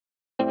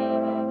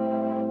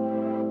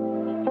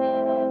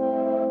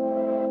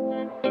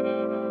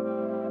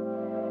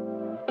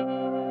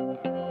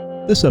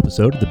This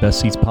episode of the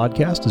Best Seats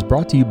podcast is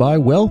brought to you by,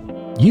 well,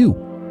 you.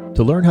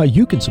 To learn how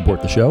you can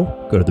support the show,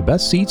 go to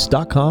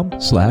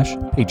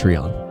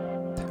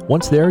thebestseats.com/Patreon.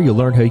 Once there, you'll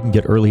learn how you can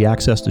get early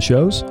access to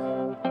shows,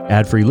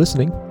 ad-free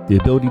listening, the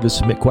ability to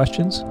submit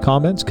questions,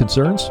 comments,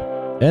 concerns,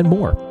 and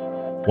more.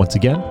 Once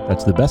again,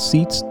 that's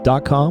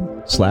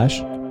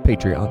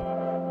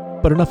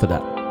thebestseats.com/Patreon. But enough of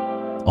that.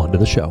 On to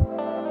the show.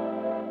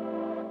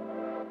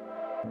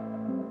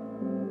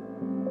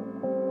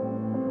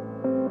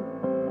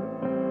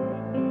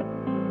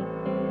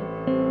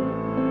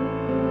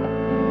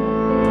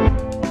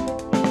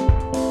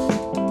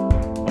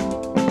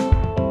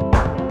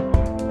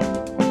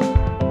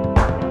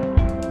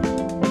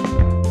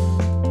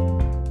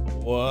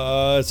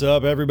 What's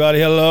up, everybody?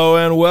 Hello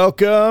and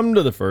welcome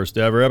to the first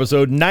ever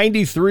episode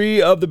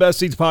 93 of the Best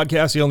Seats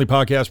podcast, the only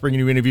podcast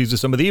bringing you interviews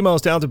with some of the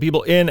most talented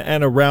people in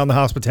and around the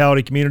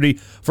hospitality community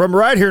from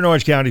right here in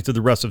Orange County to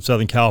the rest of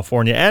Southern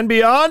California and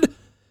beyond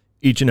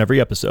each and every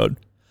episode.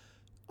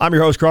 I'm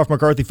your host, Croft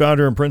McCarthy,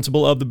 founder and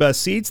principal of the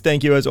Best Seats.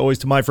 Thank you, as always,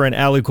 to my friend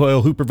Allie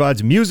Coyle, who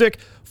provides music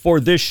for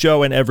this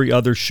show and every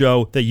other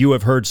show that you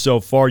have heard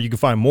so far. You can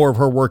find more of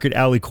her work at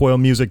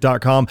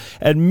alliecoylemusic.com.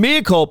 And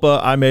mea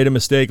culpa, I made a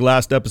mistake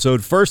last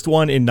episode. First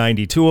one in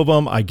 92 of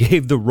them. I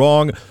gave the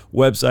wrong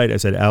website. I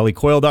said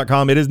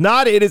alliecoyle.com. It is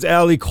not. It is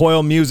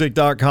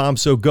alliecoylemusic.com.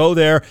 So go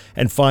there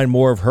and find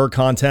more of her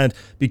content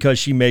because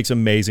she makes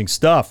amazing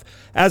stuff.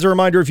 As a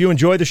reminder, if you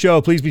enjoy the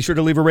show, please be sure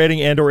to leave a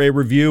rating and or a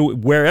review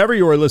wherever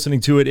you are listening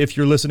to it. If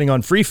you're listening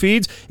on free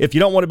feeds, if you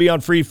don't want to be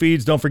on free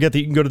feeds, don't forget that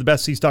you can go to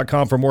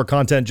thebestseats.com for more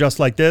content just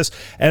like this,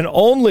 and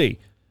only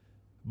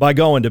by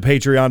going to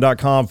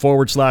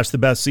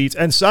patreon.com/thebestseats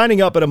and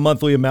signing up at a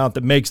monthly amount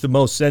that makes the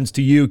most sense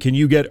to you can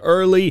you get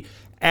early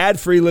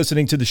ad-free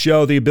listening to the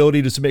show, the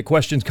ability to submit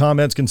questions,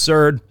 comments,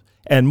 concerns,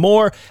 and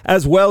more,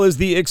 as well as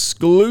the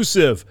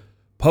exclusive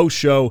post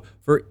show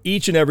for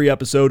each and every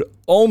episode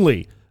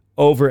only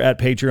over at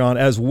Patreon,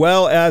 as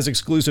well as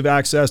exclusive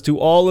access to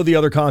all of the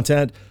other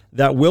content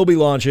that will be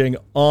launching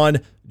on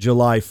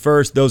July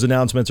 1st. Those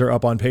announcements are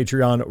up on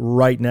Patreon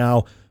right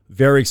now.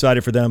 Very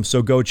excited for them,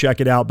 so go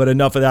check it out. But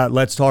enough of that.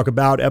 Let's talk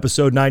about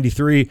episode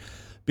 93,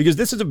 because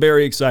this is a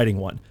very exciting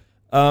one.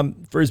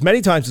 For as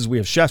many times as we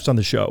have chefs on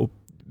the show,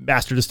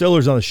 master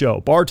distillers on the show,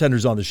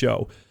 bartenders on the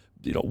show,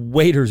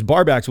 waiters,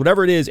 barbacks,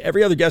 whatever it is,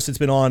 every other guest that's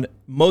been on,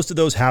 most of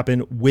those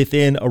happen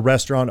within a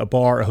restaurant, a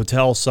bar, a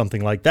hotel,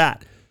 something like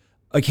that.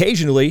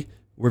 Occasionally,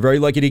 we're very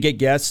lucky to get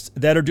guests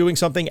that are doing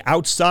something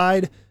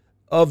outside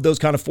of those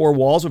kind of four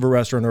walls of a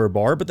restaurant or a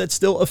bar, but that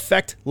still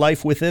affect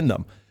life within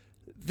them.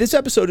 This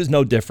episode is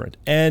no different.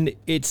 And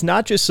it's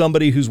not just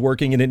somebody who's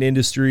working in an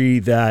industry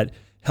that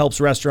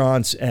helps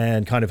restaurants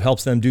and kind of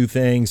helps them do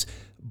things,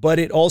 but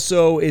it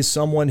also is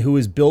someone who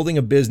is building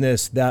a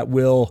business that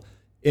will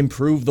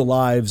improve the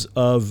lives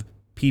of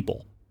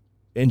people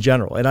in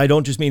general. And I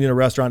don't just mean in a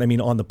restaurant, I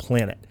mean on the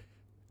planet.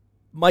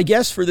 My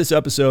guest for this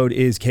episode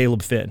is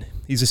Caleb Finn.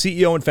 He's the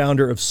CEO and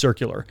founder of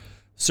Circular.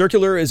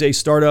 Circular is a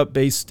startup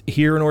based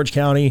here in Orange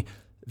County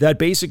that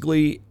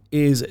basically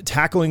is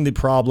tackling the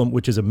problem,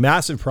 which is a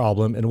massive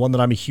problem and one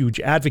that I'm a huge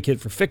advocate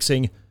for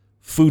fixing,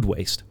 food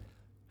waste.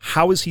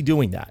 How is he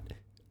doing that?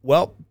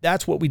 Well,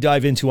 that's what we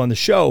dive into on the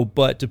show,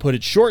 but to put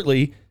it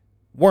shortly,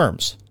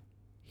 worms.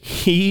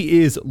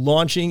 He is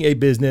launching a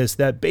business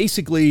that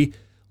basically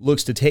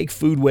looks to take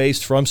food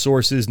waste from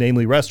sources,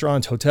 namely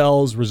restaurants,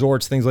 hotels,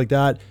 resorts, things like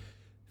that,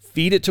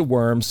 feed it to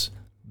worms.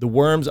 The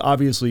worms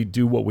obviously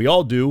do what we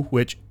all do,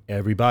 which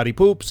everybody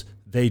poops.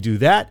 They do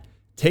that,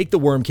 take the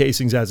worm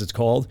casings, as it's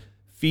called,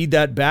 feed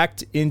that back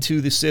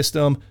into the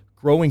system,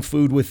 growing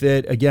food with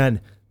it. Again,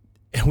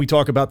 and we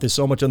talk about this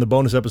so much on the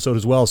bonus episode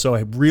as well, so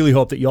I really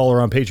hope that y'all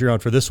are on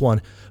Patreon for this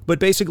one. But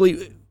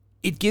basically,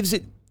 it gives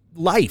it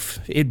life.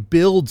 It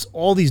builds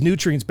all these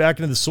nutrients back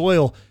into the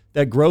soil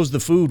that grows the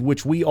food,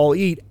 which we all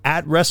eat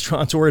at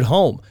restaurants or at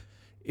home.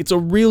 It's a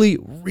really,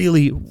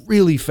 really,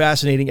 really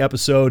fascinating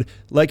episode.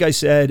 Like I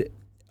said,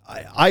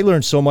 I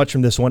learned so much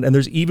from this one, and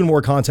there's even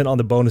more content on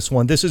the bonus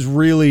one. This is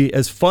really,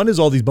 as fun as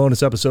all these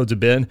bonus episodes have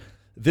been,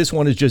 this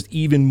one is just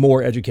even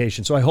more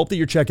education. So I hope that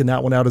you're checking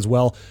that one out as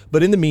well.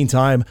 But in the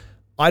meantime,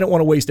 I don't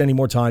want to waste any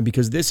more time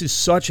because this is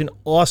such an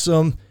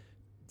awesome,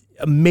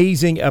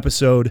 amazing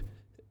episode.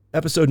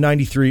 Episode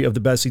 93 of the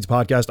Best Seats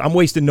podcast. I'm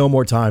wasting no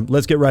more time.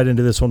 Let's get right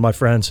into this one, my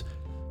friends,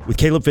 with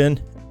Caleb Finn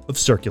of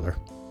Circular.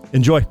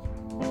 Enjoy.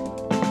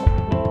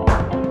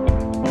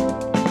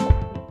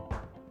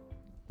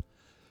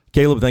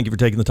 Caleb, thank you for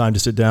taking the time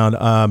to sit down.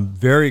 I'm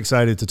very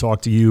excited to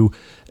talk to you.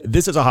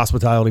 This is a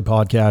hospitality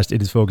podcast.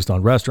 It is focused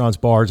on restaurants,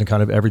 bars, and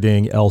kind of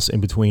everything else in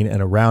between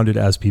and around it.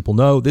 As people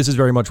know, this is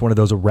very much one of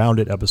those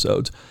around it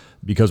episodes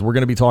because we're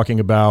going to be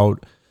talking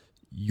about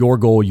your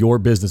goal, your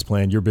business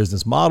plan, your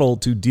business model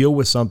to deal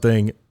with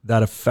something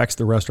that affects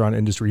the restaurant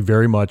industry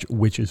very much,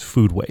 which is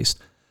food waste.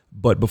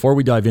 But before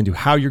we dive into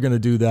how you're going to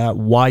do that,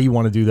 why you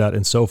want to do that,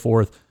 and so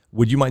forth,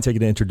 would you mind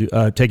taking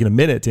a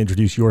minute to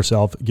introduce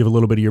yourself, give a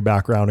little bit of your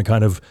background and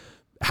kind of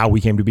how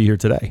we came to be here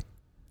today?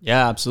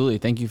 Yeah, absolutely.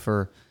 Thank you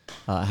for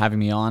having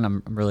me on.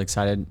 I'm really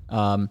excited.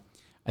 I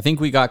think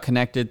we got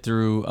connected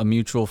through a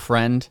mutual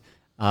friend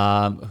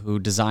who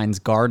designs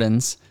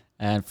gardens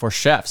and for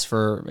chefs,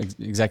 for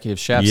executive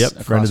chefs.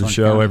 Yep, friend of the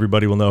show. County.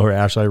 Everybody will know her,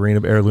 Ashley Irene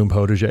of Heirloom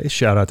Potager.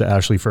 Shout out to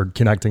Ashley for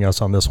connecting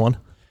us on this one.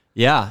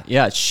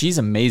 Yeah, she's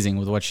amazing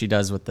with what she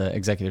does with the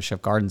executive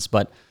chef gardens.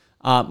 But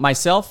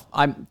myself,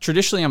 I'm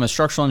a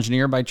structural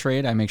engineer by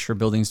trade. I make sure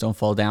buildings don't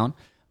fall down.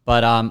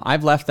 But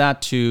I've left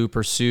that to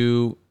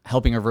pursue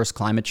helping reverse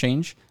climate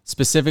change,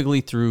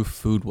 specifically through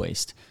food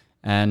waste.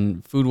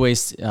 And food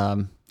waste,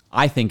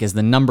 I think, is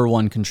the number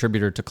one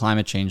contributor to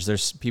climate change.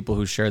 There's people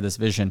who share this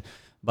vision.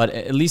 But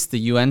at least the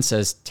UN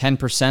says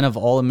 10% of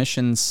all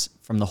emissions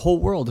from the whole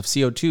world of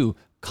CO2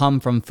 come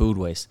from food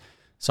waste.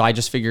 So I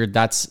just figured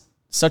that's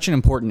such an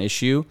important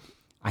issue.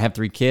 I have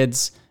 3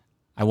 kids.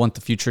 I want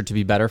the future to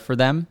be better for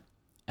them.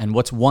 And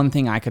what's one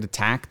thing I could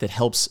attack that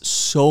helps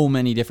so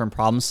many different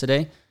problems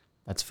today?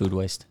 That's food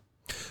waste.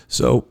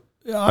 So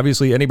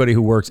obviously anybody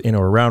who works in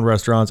or around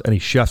restaurants, any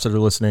chefs that are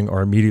listening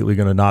are immediately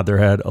going to nod their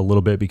head a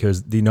little bit,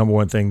 because the number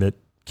one thing that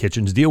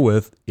kitchens deal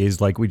with is,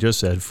 like we just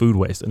said, food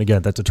waste. And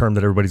again, that's a term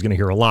that everybody's going to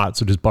hear a lot.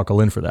 So just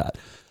buckle in for that.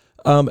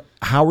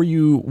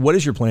 What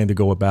is your plan to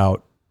go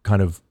about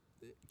kind of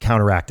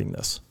counteracting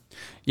this?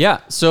 Yeah.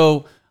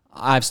 So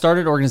I've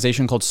started an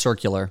organization called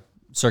Circular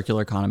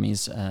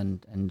Economies,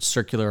 and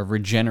circular of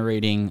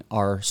regenerating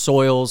our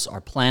soils,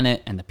 our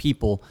planet, and the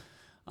people.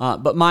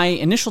 But my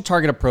initial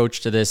target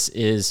approach to this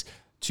is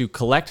to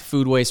collect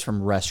food waste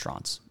from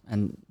restaurants.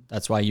 And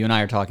that's why you and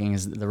I are talking,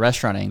 is the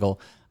restaurant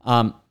angle.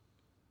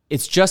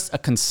 It's just a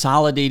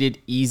consolidated,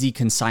 easy,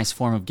 concise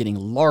form of getting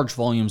large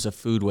volumes of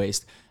food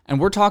waste.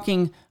 And we're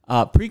talking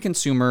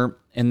pre-consumer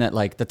in that,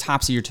 like, the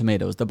tops of your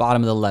tomatoes, the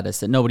bottom of the lettuce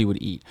that nobody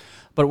would eat.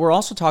 But we're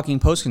also talking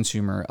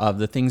post-consumer of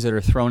the things that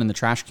are thrown in the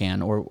trash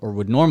can or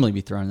would normally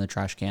be thrown in the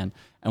trash can.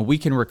 And we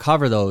can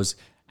recover those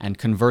and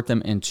convert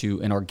them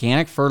into an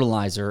organic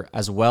fertilizer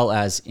as well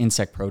as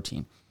insect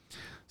protein.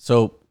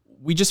 So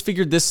we just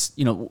figured this,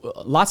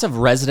 lots of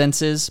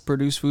residences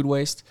produce food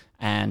waste,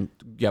 and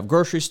you have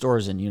grocery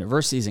stores and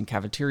universities and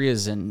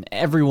cafeterias, and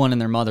everyone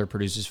and their mother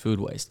produces food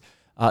waste.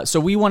 So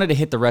we wanted to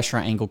hit the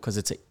restaurant angle because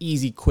it's an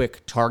easy,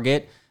 quick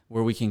target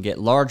where we can get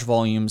large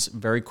volumes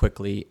very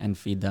quickly and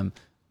feed them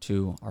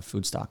to our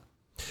food stock.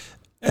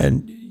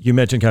 And you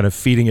mentioned kind of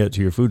feeding it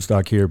to your food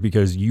stock here,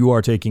 because you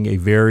are taking a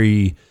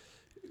very,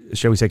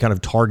 shall we say, kind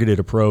of targeted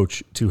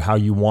approach to how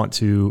you want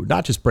to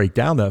not just break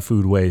down that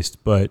food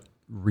waste, but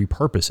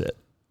repurpose it.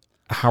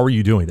 How are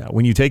you doing that?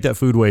 When you take that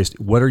food waste,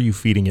 what are you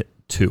feeding it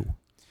to?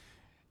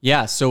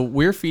 Yeah, so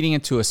we're feeding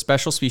it to a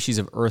special species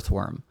of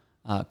earthworm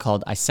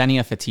called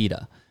Eisenia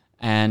fetida.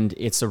 And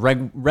it's a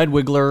red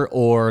wiggler,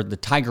 or the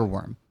tiger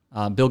worm.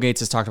 Bill Gates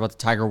has talked about the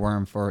tiger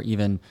worm for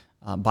even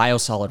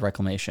biosolid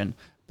reclamation.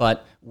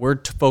 But we're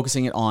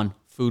focusing it on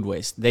food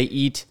waste. They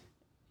eat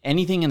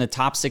anything in the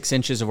top 6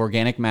 inches of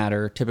organic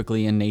matter,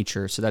 typically in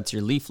nature. So that's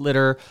your leaf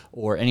litter,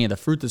 or any of the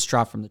fruit that's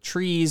dropped from the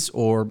trees,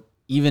 or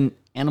even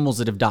animals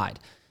that have died.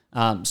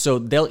 So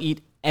they'll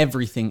eat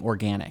everything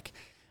organic.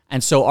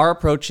 And so our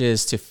approach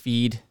is to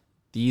feed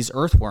these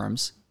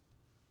earthworms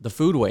the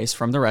food waste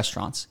from the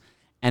restaurants.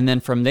 And then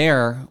from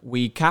there,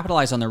 we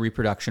capitalize on their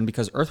reproduction,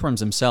 because earthworms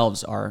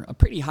themselves are a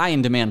pretty high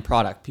in demand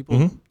product.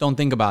 People don't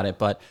think about it,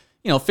 but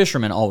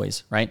fishermen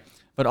always, right?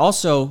 But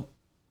also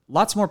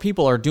lots more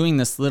people are doing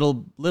this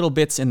little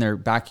bits in their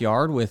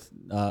backyard with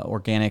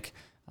organic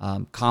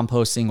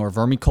composting or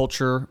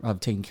vermiculture of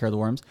taking care of the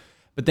worms.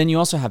 But then you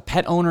also have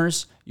pet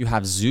owners, you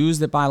have zoos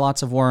that buy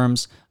lots of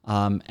worms,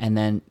 and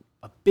then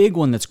a big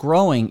one that's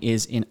growing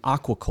is in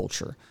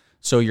aquaculture.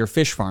 So your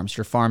fish farms,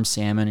 your farm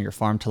salmon or your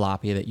farm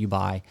tilapia that you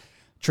buy,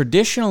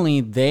 traditionally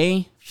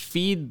they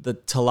feed the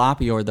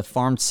tilapia or the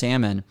farmed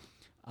salmon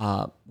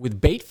with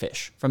bait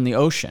fish from the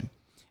ocean.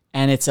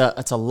 And it's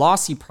a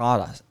lossy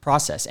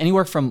process.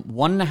 Anywhere from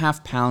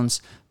 1.5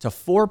 pounds to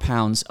 4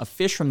 pounds of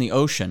fish from the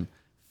ocean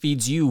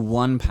feeds you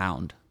 1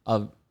 pound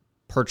of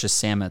purchased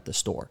salmon at the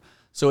store.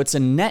 So it's a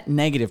net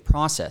negative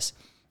process.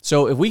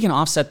 So if we can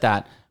offset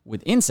that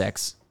with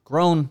insects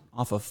grown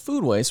off of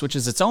food waste, which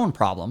is its own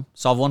problem,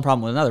 solve one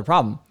problem with another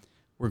problem,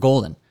 we're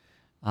golden.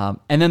 And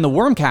then the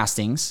worm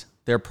castings,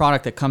 their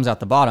product that comes out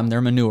the bottom,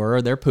 their manure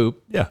or their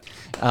poop. Yeah.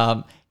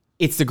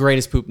 It's the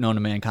greatest poop known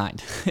to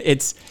mankind.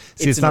 It's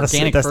not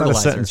organic that's fertilizer. Not a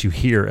sentence you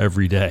hear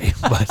every day.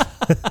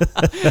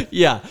 But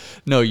yeah,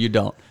 no, you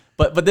don't.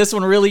 But this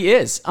one really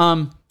is.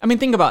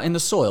 Think about in the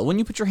soil. When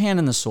you put your hand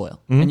in the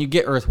soil and you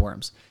get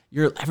earthworms,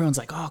 everyone's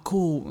like, oh,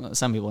 cool.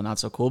 Some people are not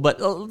so cool, but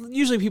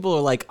usually people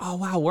are like, oh,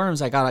 wow,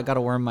 worms. I got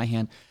a worm in my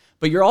hand.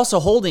 But you're also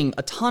holding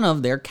a ton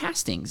of their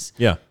castings.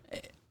 Yeah.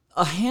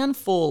 A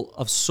handful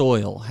of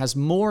soil has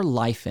more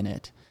life in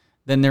it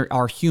than there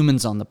are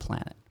humans on the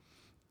planet.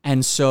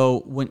 And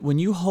so when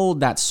you hold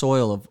that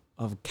soil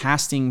of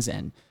castings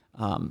and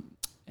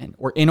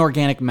or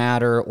inorganic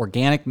matter,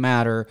 organic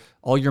matter,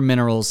 all your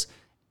minerals,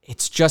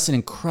 it's just an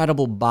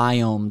incredible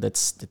biome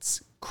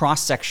that's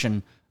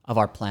cross-section of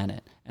our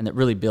planet and that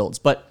really builds.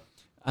 But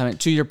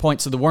to your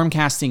point, so the worm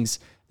castings,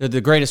 They're the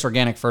greatest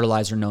organic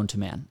fertilizer known to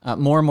man.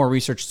 More and more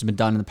research has been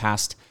done in the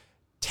past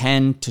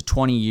 10 to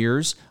 20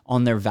 years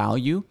on their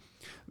value,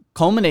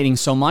 culminating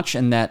so much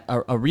in that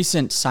a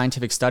recent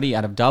scientific study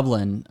out of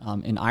Dublin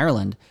in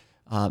Ireland,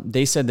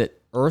 they said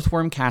that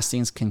earthworm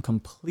castings can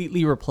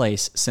completely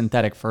replace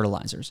synthetic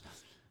fertilizers.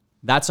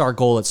 That's our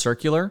goal at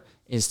Circular,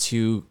 is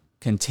to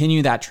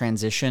continue that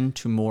transition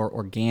to more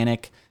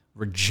organic,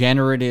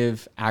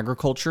 regenerative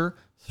agriculture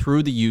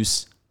through the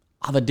use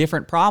of a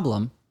different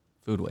problem,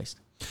 food waste.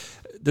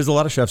 There's a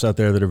lot of chefs out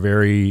there that are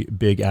very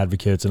big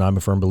advocates, and I'm a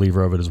firm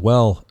believer of it as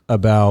well,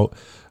 about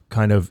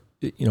kind of,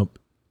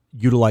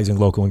 utilizing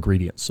local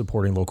ingredients,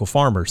 supporting local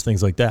farmers,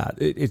 things like that.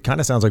 It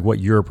kind of sounds like what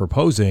you're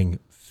proposing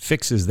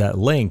fixes that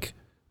link.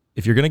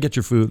 If you're going to get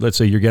your food, let's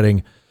say you're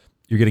getting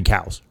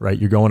cows, right?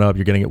 You're going up,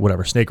 you're getting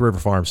whatever, Snake River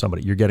Farm,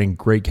 somebody, you're getting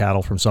great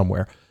cattle from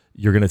somewhere.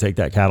 You're going to take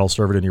that cattle,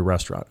 serve it in your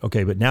restaurant.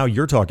 Okay, but now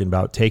you're talking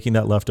about taking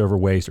that leftover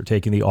waste or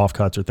taking the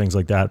offcuts or things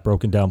like that,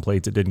 broken down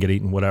plates that didn't get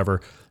eaten,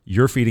 whatever.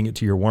 You're feeding it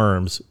to your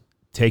worms,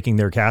 taking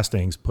their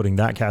castings, putting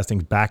that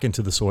castings back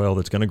into the soil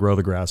that's going to grow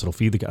the grass. It'll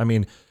feed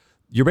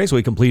you're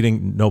basically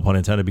completing, no pun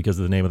intended because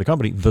of the name of the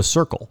company, the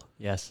circle.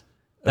 Yes.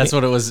 That's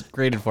what it was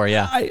created for,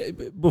 yeah.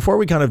 Before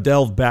we kind of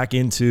delve back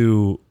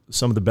into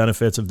some of the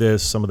benefits of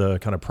this, some of the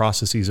kind of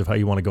processes of how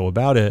you want to go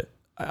about it,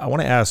 I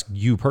want to ask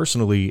you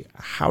personally,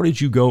 how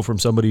did you go from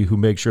somebody who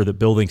makes sure that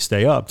buildings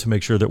stay up to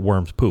make sure that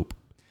worms poop?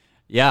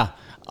 Yeah,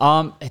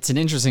 it's an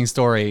interesting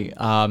story.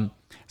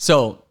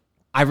 So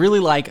I really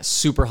like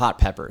super hot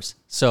peppers.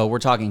 So we're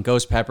talking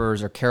ghost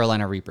peppers or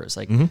Carolina Reapers.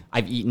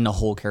 I've eaten a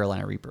whole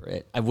Carolina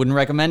Reaper. I wouldn't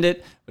recommend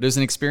it, but it was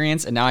an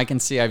experience. And now I can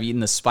see I've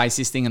eaten the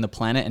spiciest thing on the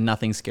planet and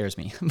nothing scares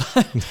me.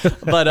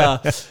 but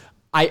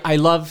I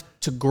love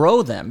to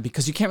grow them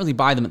because you can't really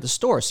buy them at the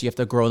store. So you have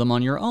to grow them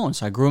on your own.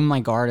 So I grew them in my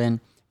garden.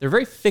 They're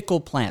very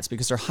fickle plants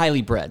because they're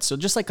highly bred. So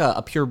just like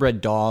a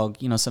purebred dog,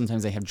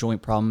 sometimes they have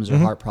joint problems or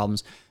heart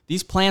problems.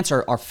 These plants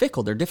are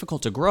fickle. They're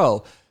difficult to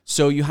grow.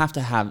 So you have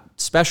to have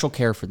special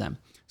care for them.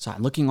 So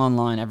I'm looking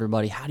online,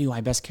 everybody, how do I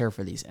best care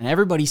for these? And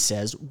everybody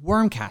says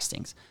worm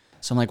castings.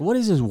 So I'm like, what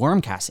is this worm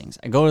castings?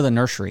 I go to the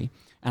nursery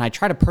and I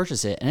try to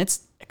purchase it and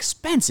it's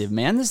expensive,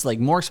 man. This is like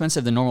more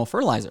expensive than normal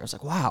fertilizer. I was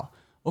like, wow,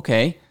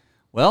 okay,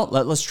 well,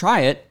 let's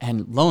try it.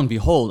 And lo and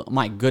behold,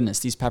 my goodness,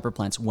 these pepper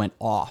plants went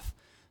off.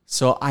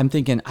 So I'm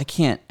thinking, I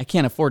can't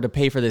afford to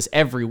pay for this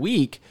every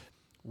week.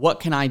 What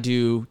can I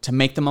do to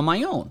make them on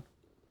my own?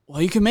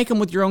 Well, you can make them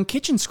with your own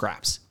kitchen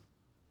scraps.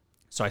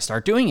 So I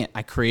start doing it.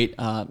 I create,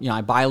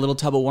 I buy a little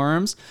tub of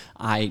worms.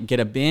 I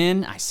get a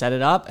bin, I set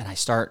it up, and I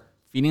start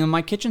feeding them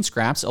my kitchen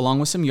scraps along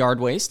with some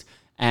yard waste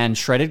and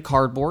shredded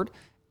cardboard.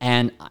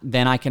 And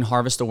then I can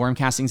harvest the worm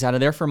castings out of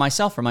there for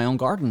myself, for my own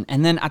garden.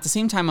 And then at the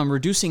same time, I'm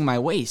reducing my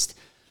waste.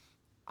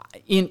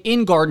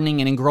 In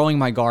gardening and in growing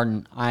my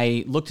garden,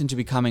 I looked into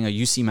becoming a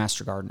UC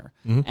Master Gardener.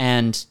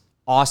 And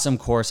awesome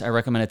course. I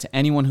recommend it to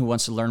anyone who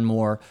wants to learn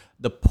more.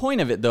 The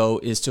point of it, though,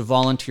 is to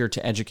volunteer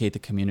to educate the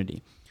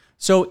community.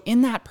 So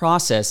in that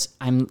process,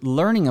 I'm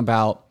learning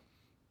about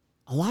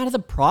a lot of the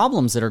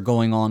problems that are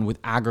going on with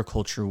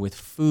agriculture, with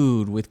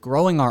food, with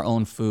growing our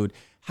own food,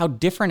 how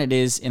different it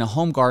is in a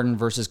home garden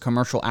versus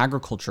commercial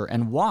agriculture,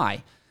 and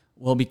why.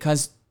 Well,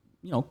 because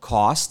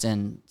cost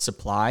and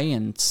supply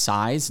and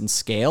size and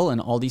scale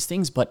and all these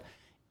things. But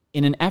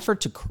in an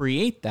effort to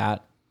create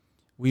that,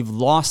 we've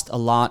lost a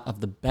lot of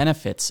the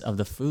benefits of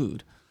the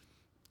food.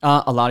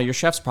 A lot of your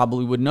chefs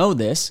probably would know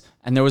this.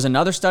 And there was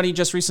another study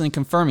just recently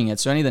confirming it.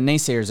 So any of the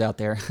naysayers out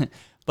there,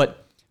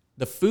 but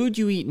the food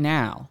you eat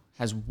now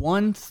has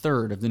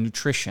 1/3 of the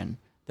nutrition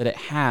that it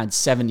had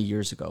 70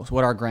 years ago. It's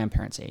what our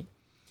grandparents ate.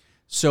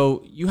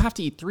 So you have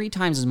to eat 3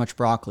 times as much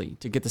broccoli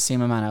to get the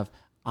same amount of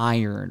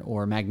iron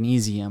or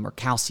magnesium or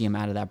calcium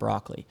out of that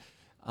broccoli.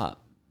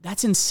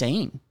 That's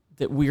insane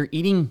that we're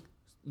eating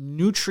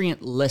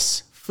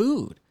nutrient-less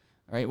food,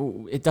 right?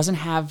 It doesn't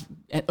have,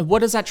 what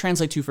does that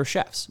translate to for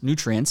chefs?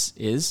 Nutrients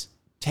is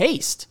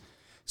taste.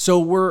 So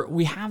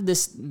we have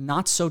this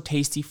not so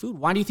tasty food.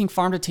 Why do you think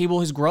farm to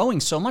table is growing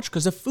so much?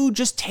 Because the food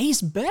just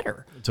tastes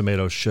better. A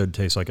tomato should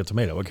taste like a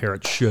tomato. A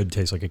carrot should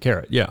taste like a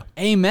carrot. Yeah.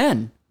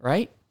 Amen.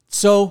 Right?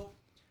 So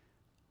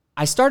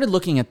I started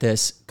looking at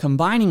this,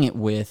 combining it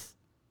with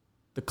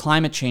the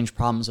climate change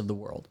problems of the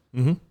world.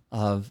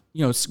 Of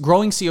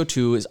growing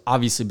CO2 is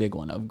obviously a big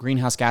one, of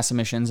greenhouse gas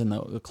emissions, and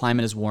the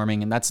climate is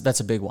warming, and that's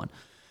a big one.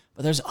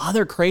 But there's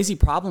other crazy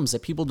problems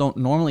that people don't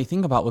normally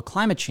think about with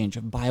climate change,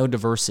 of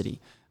biodiversity,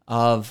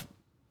 of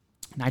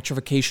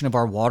nitrification of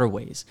our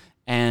waterways,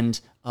 and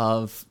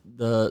of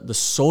the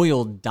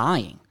soil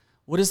dying.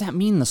 What does that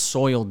mean, the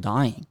soil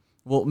dying?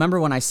 Well, remember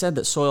when I said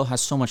that soil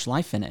has so much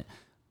life in it?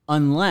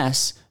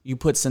 Unless you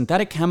put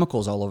synthetic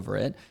chemicals all over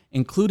it,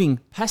 including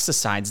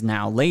pesticides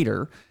now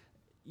later,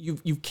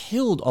 you've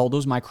killed all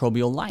those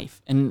microbial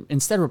life and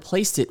instead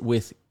replaced it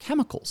with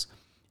chemicals.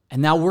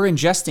 And now we're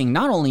ingesting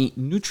not only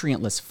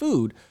nutrient-less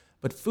food,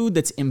 but food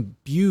that's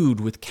imbued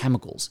with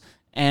chemicals.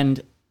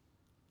 And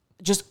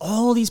just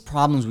all these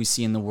problems we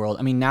see in the world.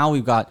 I mean, now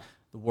we've got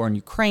the war in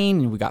Ukraine,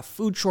 and we've got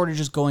food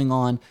shortages going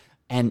on,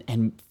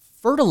 and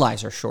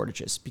fertilizer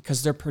shortages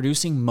because they're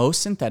producing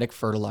most synthetic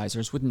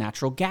fertilizers with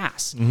natural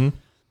gas.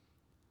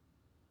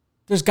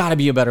 There's got to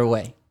be a better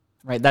way,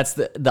 right? That's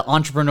the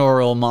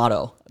entrepreneurial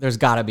motto. There's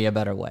got to be a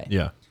better way.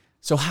 Yeah.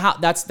 So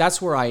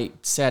that's where I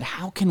said,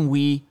 how can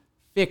we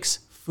fix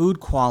food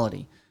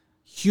quality,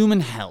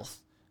 human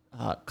health,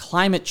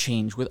 climate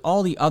change with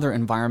all the other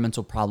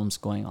environmental problems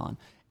going on?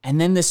 And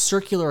then this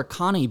circular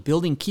economy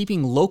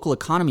keeping local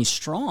economies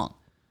strong.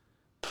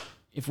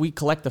 If we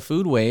collect the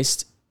food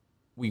waste,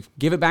 we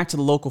give it back to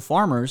the local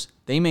farmers,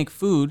 they make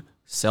food,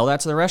 sell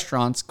that to the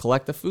restaurants,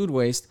 collect the food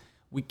waste.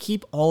 We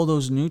keep all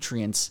those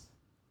nutrients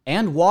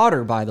and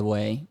water, by the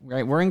way,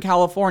 right? We're in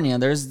California.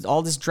 There's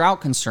all this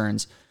drought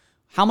concerns.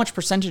 How much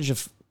percentage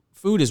of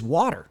food is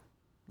water?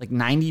 Like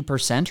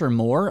 90% or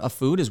more of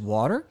food is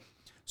water.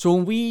 So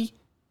when we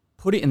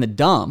put it in the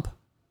dump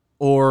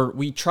or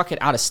we truck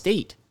it out of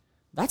state,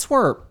 that's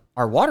where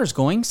our water's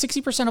going.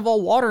 60% of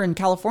all water in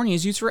California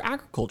is used for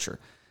agriculture.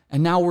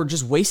 And now we're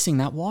just wasting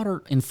that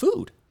water in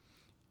food.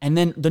 And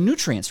then the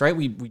nutrients, right?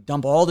 We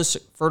dump all this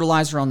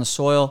fertilizer on the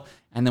soil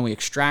and then we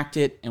extract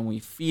it and we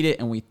feed it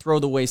and we throw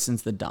the waste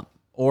into the dump.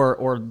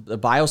 Or the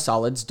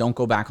biosolids don't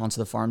go back onto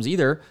the farms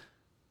either.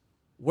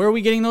 Where are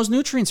we getting those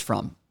nutrients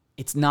from?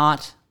 It's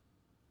not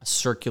a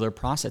circular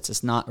process.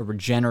 It's not a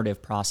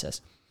regenerative process.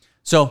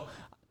 So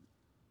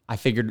I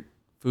figured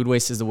food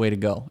waste is the way to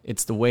go.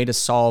 It's the way to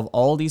solve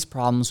all these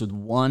problems with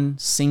one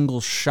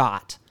single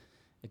shot.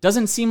 It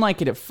doesn't seem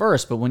like it at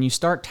first, but when you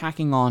start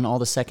tacking on all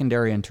the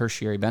secondary and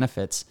tertiary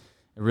benefits,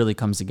 it really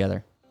comes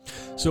together.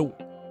 So,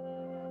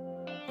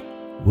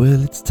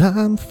 well, it's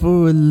time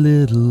for a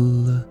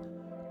little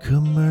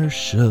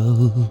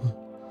commercial.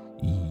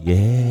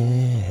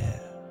 Yeah.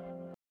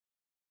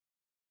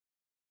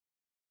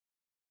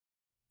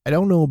 I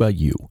don't know about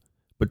you,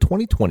 but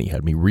 2020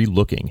 had me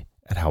re-looking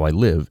at how I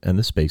live and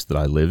the space that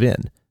I live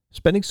in.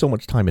 Spending so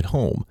much time at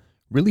home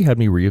really had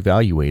me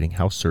reevaluating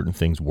how certain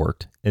things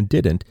worked and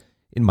didn't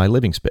in my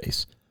living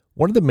space.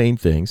 One of the main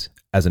things,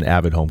 as an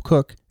avid home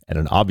cook and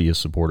an obvious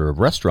supporter of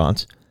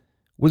restaurants,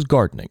 was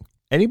gardening.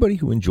 Anybody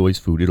who enjoys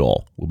food at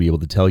all will be able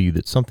to tell you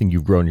that something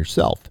you've grown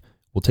yourself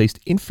will taste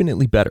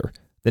infinitely better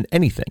than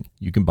anything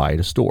you can buy at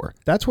a store.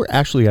 That's where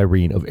Ashley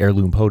Irene of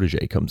Heirloom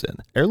Potager comes in.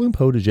 Heirloom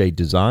Potager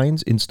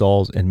designs,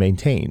 installs, and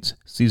maintains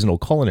seasonal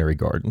culinary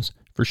gardens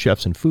for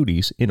chefs and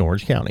foodies in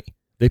Orange County.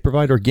 They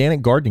provide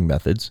organic gardening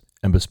methods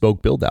and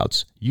bespoke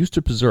build-outs used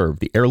to preserve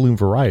the heirloom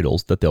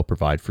varietals that they'll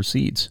provide for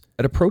seeds.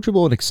 An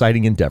approachable and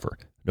exciting endeavor,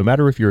 no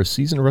matter if you're a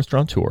seasoned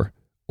restaurateur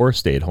or a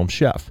stay-at-home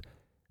chef.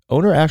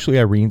 Owner Ashley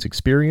Irene's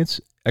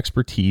experience,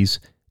 expertise,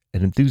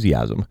 and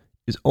enthusiasm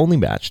is only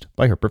matched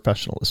by her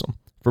professionalism.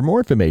 For more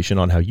information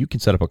on how you can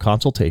set up a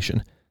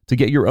consultation to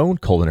get your own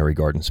culinary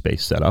garden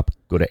space set up,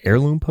 go to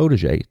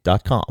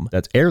heirloompotager.com.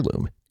 That's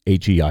heirloom,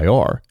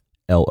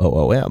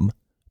 Heirloom,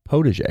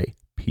 Potager,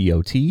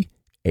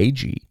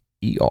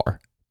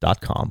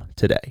 Potager.com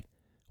today.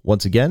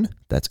 Once again,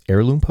 that's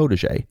Heirloom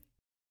Potager.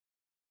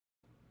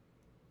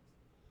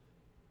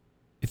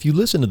 If you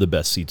listen to The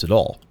Best Seats at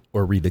all,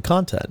 or read the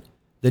content,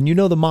 then you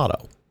know the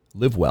motto,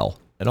 live well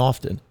and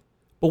often.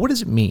 But what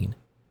does it mean?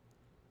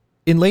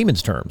 In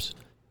layman's terms,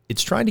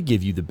 it's trying to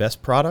give you the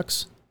best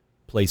products,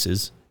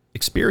 places,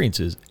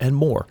 experiences, and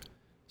more,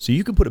 so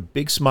you can put a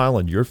big smile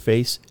on your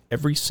face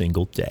every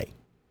single day.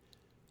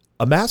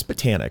 Amass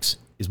Botanics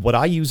is what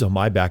I use on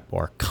my back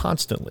bar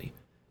constantly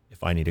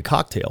if I need a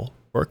cocktail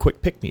or a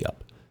quick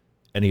pick-me-up.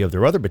 Any of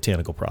their other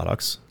botanical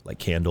products, like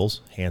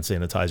candles, hand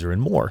sanitizer,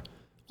 and more,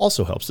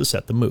 also helps to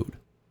set the mood.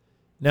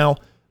 Now,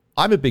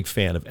 I'm a big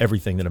fan of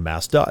everything that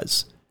Amass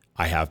does.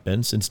 I have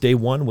been since day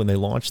one when they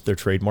launched their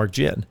trademark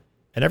gin,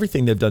 and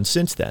everything they've done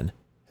since then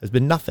has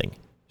been nothing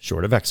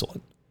short of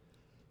excellent.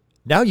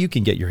 Now you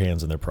can get your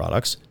hands on their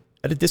products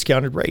at a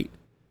discounted rate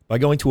by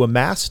going to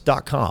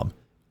amass.com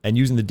and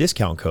using the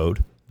discount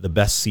code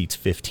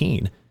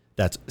TheBestSeats15,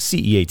 that's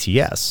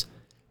CEATS,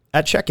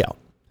 at checkout.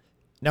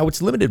 Now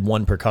it's limited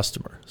one per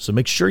customer, so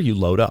make sure you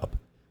load up.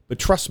 But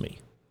trust me,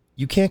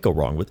 you can't go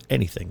wrong with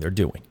anything they're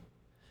doing.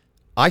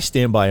 I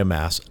stand by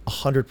Amass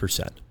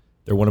 100%.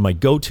 They're one of my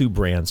go-to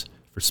brands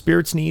for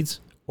spirits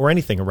needs or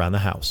anything around the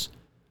house.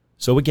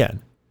 So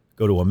again,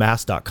 go to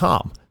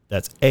amass.com,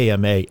 that's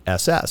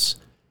AMASS,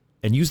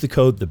 and use the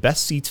code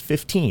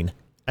TheBestSeats15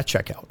 at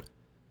checkout.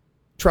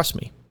 Trust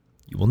me,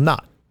 you will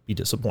not be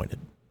disappointed.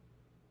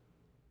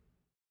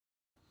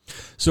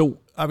 So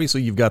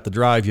obviously you've got the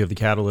drive, you have the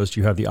catalyst,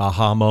 you have the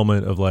aha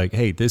moment of like,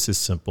 hey, this is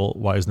simple.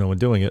 Why is no one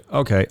doing it?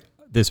 Okay,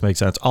 this makes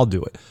sense. I'll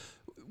do it.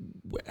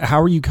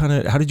 How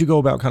did you go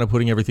about kind of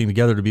putting everything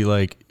together to be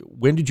like,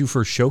 when did you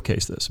first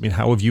showcase this? I mean,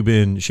 how have you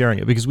been sharing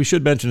it? Because we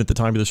should mention at the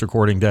time of this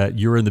recording that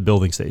you're in the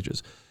building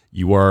stages.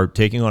 You are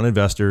taking on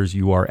investors.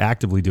 You are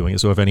actively doing it.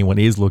 So if anyone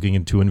is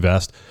looking to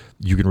invest,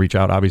 you can reach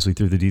out, obviously,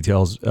 through the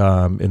details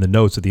in the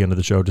notes at the end of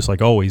the show, just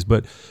like always.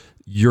 But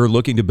you're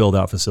looking to build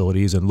out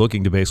facilities and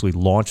looking to basically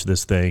launch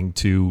this thing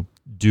to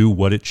do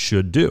what it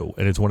should do.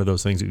 And it's one of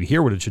those things that you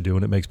hear what it should do,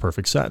 and it makes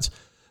perfect sense.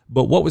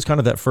 But what was kind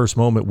of that first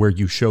moment where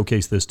you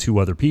showcased this to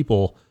other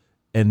people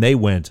and they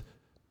went,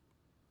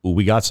 "Ooh,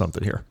 we got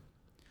something here"?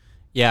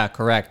 Yeah,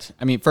 correct.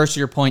 I mean, first to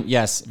your point,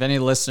 yes. If any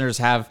of the listeners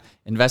have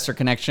investor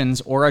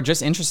connections or are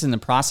just interested in the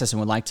process and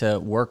would like to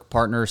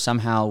partner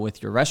somehow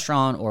with your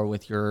restaurant or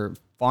with your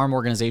farm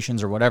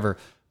organizations or whatever,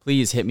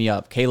 please hit me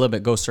up,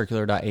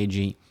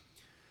 caleb@gocircular.ag.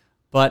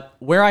 But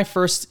where I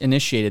first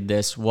initiated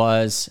this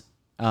was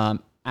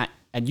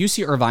at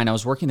UC Irvine. I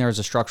was working there as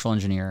a structural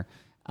engineer,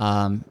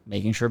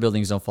 making sure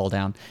buildings don't fall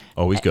down.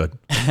 Always good.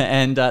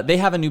 And they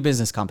have a new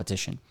business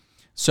competition.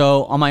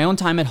 So on my own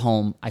time at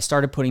home, I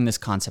started putting this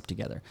concept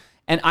together.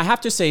 And I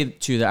have to say,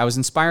 too, that I was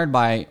inspired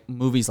by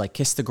movies like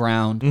Kiss the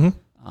Ground,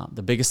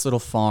 The Biggest Little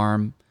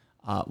Farm,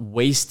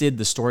 Wasted,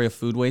 The Story of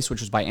Food Waste,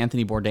 which was by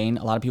Anthony Bourdain.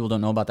 A lot of people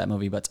don't know about that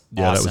movie, but it's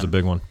awesome. Yeah, that was a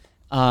big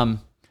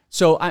one.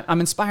 So I'm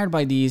inspired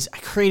by these. I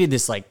created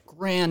this like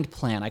grand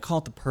plan. I call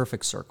it the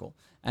perfect circle.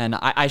 And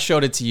I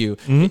showed it to you.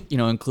 It,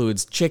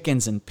 includes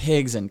chickens and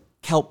pigs and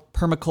kelp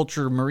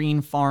permaculture,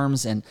 marine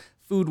farms and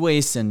food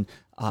waste and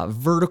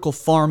vertical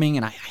farming.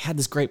 And I had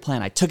this great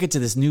plan. I took it to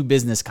this new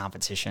business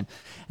competition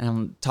and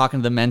I'm talking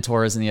to the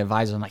mentors and the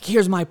advisors. I'm like,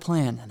 here's my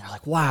plan. And they're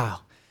like,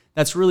 wow,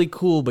 that's really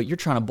cool, but you're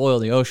trying to boil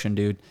the ocean,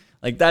 dude.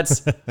 Like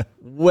that's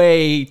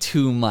way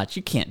too much.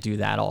 You can't do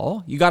that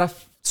all. You got to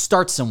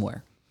start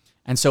somewhere.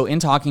 And so in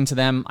talking to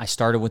them, I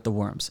started with the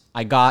worms.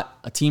 I got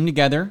a team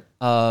together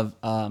of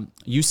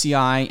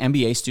UCI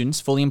MBA students,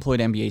 fully employed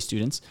MBA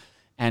students,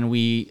 and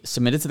we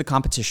submitted to the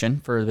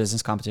competition for the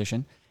business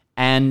competition.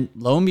 And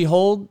lo and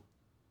behold,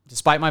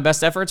 despite my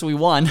best efforts, we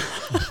won.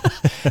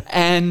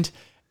 And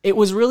it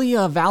was really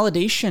a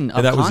validation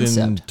of that concept. Was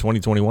in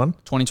 2021?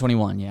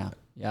 2021,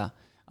 yeah.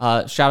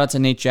 Shout out to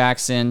Nate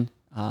Jackson,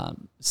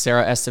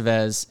 Sarah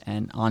Estevez,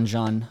 and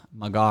Anjan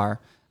Magar.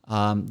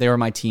 They were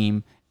my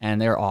team, and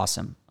they're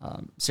awesome.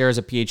 Sarah's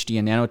a PhD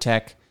in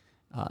nanotech.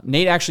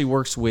 Nate actually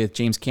works with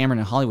James Cameron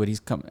in Hollywood.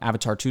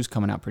 Avatar 2 is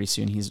coming out pretty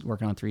soon. He's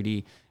working on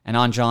 3D. And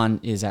Anjan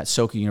is at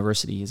Soka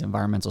University. He's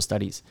environmental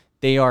studies.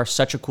 They are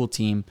such a cool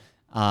team,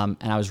 and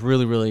I was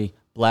really, really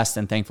blessed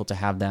and thankful to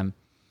have them.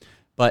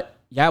 But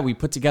yeah, we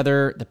put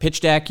together the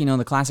pitch deck,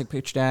 the classic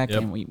pitch deck,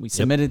 and we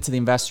submitted it to the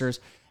investors.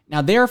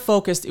 Now they're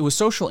focused, it was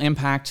social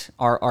impact,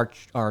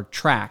 our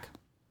track,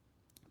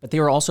 but they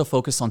were also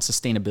focused on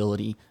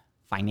sustainability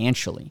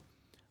financially,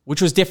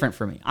 which was different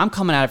for me. I'm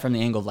coming at it from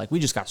the angle of like, we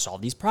just got to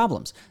solve these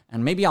problems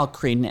and maybe I'll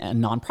create a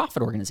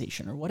nonprofit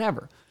organization or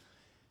whatever.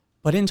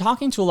 But in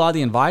talking to a lot of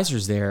the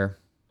advisors there,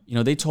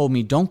 they told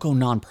me don't go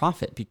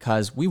nonprofit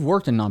because we've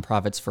worked in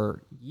nonprofits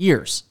for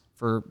years,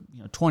 for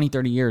 20,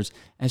 30 years.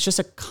 And it's just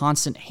a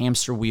constant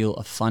hamster wheel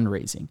of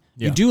fundraising.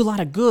 Yeah. You do a lot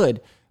of good,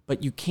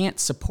 but you can't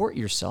support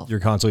yourself. You're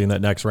constantly in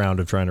that next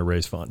round of trying to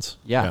raise funds.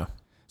 Yeah.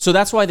 So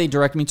that's why they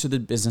direct me to the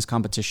business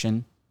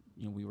competition.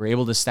 We were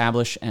able to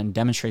establish and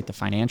demonstrate the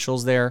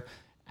financials there.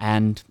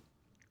 And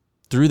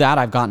through that,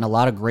 I've gotten a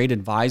lot of great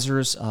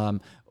advisors.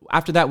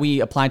 After that,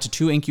 we applied to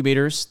 2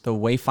 incubators, the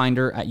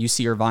Wayfinder at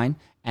UC Irvine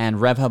and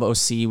RevHub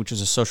OC, which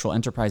is a social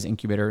enterprise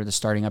incubator that's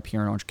starting up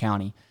here in Orange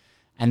County.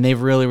 And they've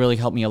really, really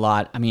helped me a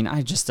lot. I mean,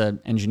 I'm just an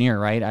engineer,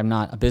 right? I'm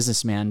not a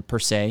businessman per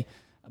se,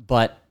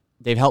 but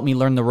they've helped me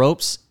learn the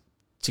ropes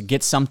to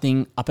get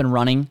something up and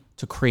running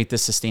to create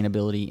this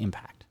sustainability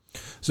impact.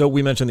 So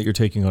we mentioned that you're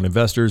taking on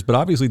investors, but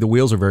obviously the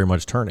wheels are very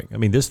much turning. I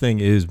mean, this thing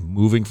is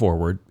moving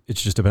forward.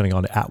 It's just depending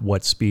on at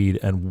what speed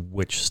and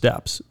which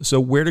steps. So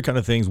where do kind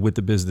of things with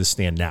the business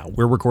stand now?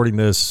 We're recording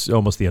this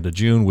almost the end of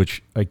June,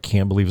 which I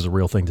can't believe is a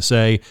real thing to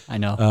say. I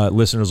know.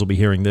 Listeners will be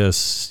hearing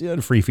this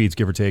in free feeds,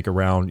 give or take,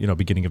 around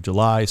beginning of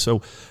July.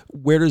 So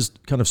where does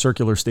kind of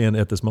Circular stand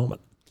at this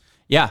moment?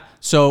 Yeah,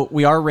 so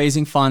we are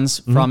raising funds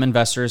from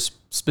investors,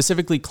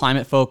 specifically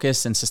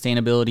climate-focused and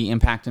sustainability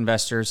impact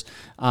investors.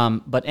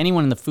 But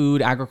anyone in the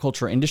food,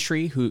 agriculture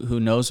industry who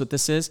knows what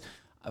this is,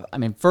 I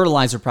mean,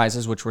 fertilizer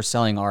prices, which we're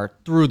selling, are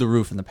through the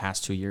roof in the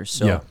past 2 years.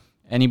 So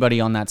anybody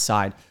on that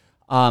side.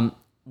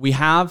 We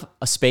have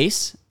a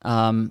space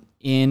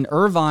in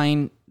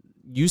Irvine,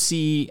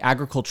 UC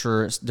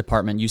Agriculture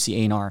Department,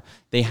 UC A&R,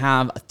 they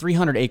have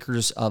 300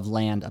 acres of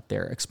land up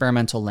there,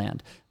 experimental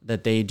land,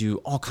 that they do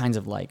all kinds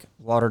of like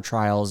water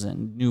trials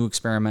and new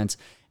experiments.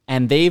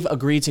 And they've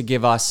agreed to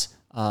give us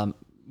 1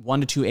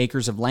 to 2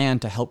 acres of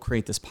land to help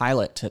create this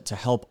pilot, to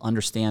help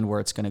understand where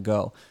it's going to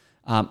go.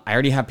 I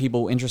already have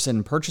people interested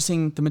in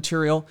purchasing the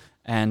material,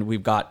 and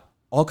we've got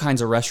all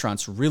kinds of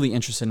restaurants really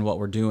interested in what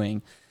we're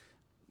doing.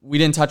 We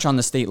didn't touch on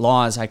the state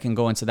laws. I can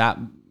go into that.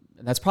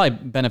 That's probably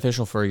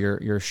beneficial for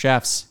your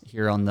chefs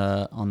here on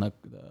the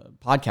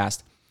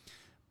podcast.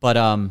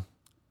 But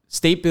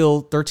State Bill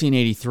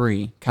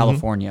 1383,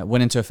 California,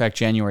 went into effect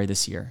January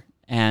this year.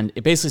 And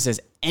it basically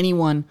says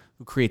anyone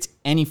who creates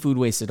any food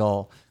waste at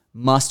all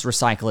must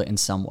recycle it in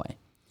some way.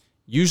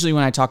 Usually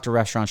when I talk to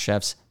restaurant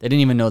chefs, they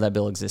didn't even know that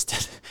bill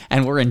existed.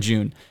 And we're in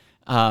June.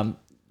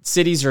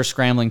 Cities are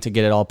scrambling to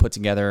get it all put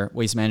together.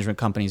 Waste management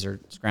companies are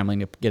scrambling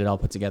to get it all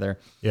put together.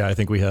 Yeah, I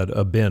think we had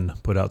a bin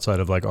put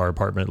outside of like our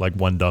apartment, like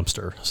one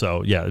dumpster.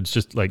 So yeah, it's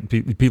just like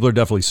people are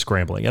definitely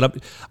scrambling.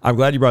 And I'm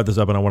glad you brought this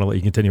up, and I want to let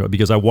you continue it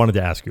because I wanted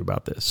to ask you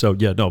about this. So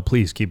yeah, no,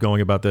 please keep going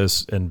about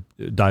this and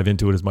dive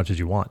into it as much as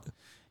you want.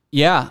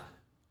 Yeah,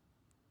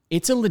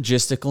 it's a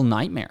logistical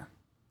nightmare,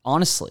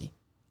 honestly.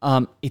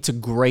 It's a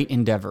great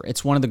endeavor.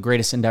 It's one of the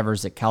greatest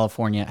endeavors that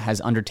California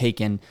has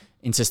undertaken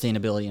in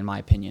sustainability, in my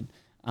opinion.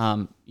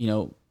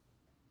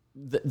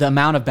 The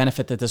amount of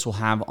benefit that this will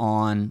have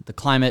on the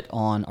climate,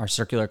 on our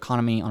circular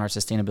economy, on our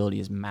sustainability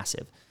is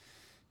massive.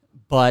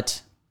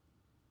 But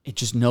it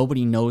just,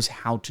 nobody knows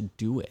how to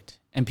do it.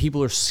 And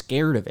people are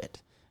scared of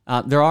it.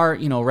 There are,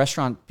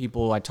 restaurant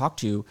people I talk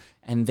to,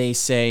 and they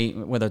say,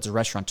 whether it's a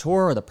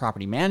restaurateur or the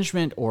property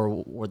management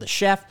or the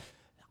chef,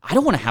 I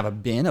don't want to have a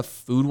bin of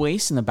food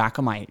waste in the back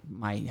of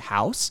my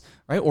house,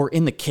 right? Or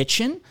in the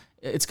kitchen.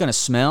 It's going to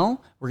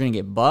smell. We're going to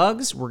get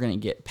bugs. We're going to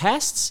get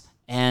pests.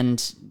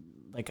 And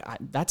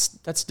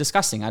that's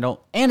disgusting.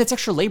 And it's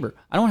extra labor.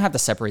 I don't have to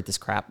separate this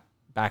crap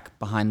back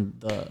behind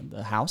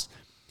the house.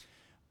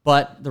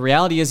 But the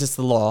reality is it's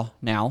the law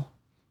now.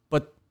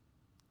 But,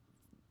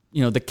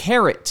 the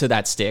carrot to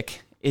that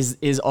stick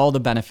is all the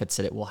benefits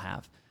that it will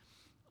have.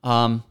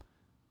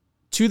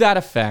 To that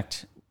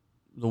effect,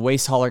 the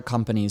waste hauler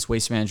companies,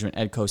 Waste Management,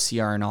 EDCO,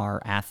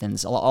 CR&R,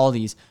 Athens, all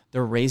these,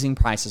 they're raising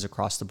prices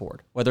across the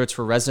board, whether it's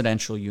for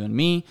residential, you and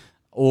me,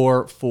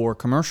 or for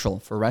commercial,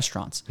 for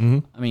restaurants. Mm-hmm.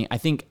 I mean, I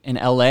think in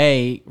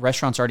LA,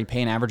 restaurants already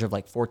pay an average of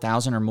like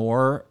 $4,000 or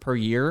more per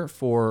year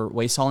for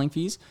waste hauling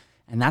fees.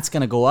 And that's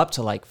going to go up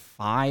to like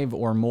 $5,000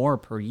 or more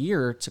per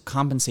year to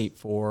compensate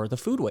for the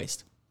food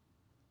waste.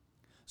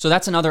 So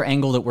that's another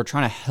angle that we're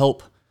trying to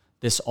help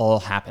this all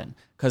happen.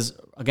 Because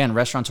again,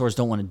 restaurateurs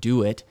don't want to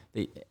do it.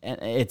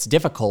 It's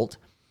difficult.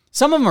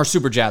 Some of them are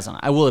super jazzed on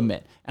it, I will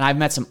admit. And I've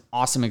met some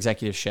awesome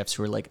executive chefs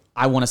who are like,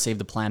 I want to save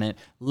the planet.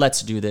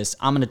 Let's do this.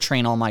 I'm going to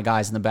train all my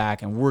guys in the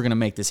back and we're going to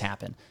make this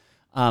happen.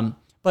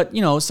 But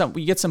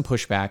we get some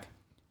pushback.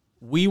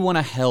 We want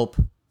to help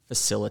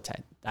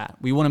facilitate that.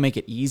 We want to make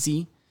it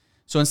easy.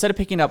 So instead of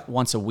picking it up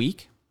once a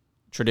week,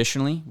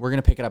 traditionally, we're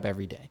going to pick it up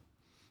every day.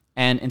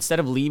 And instead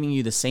of leaving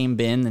you the same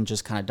bin and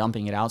just kind of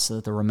dumping it out so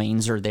that the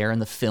remains are there in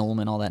the film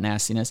and all that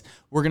nastiness,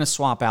 we're going to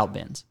swap out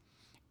bins.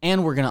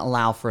 And we're going to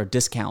allow for a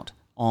discount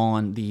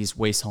on these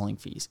waste hauling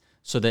fees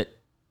so that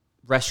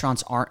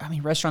restaurants are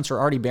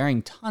already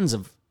bearing tons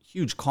of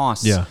huge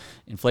costs,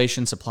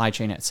 inflation, supply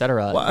chain, et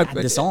cetera. I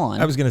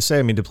was going to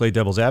say, to play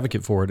devil's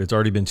advocate for it, it's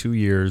already been 2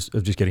 years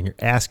of just getting your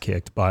ass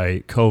kicked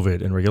by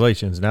COVID and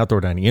regulations and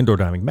outdoor dining, indoor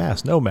dining,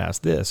 masks, no masks,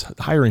 this,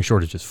 hiring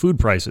shortages, food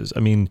prices.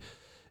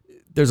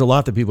 There's a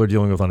lot that people are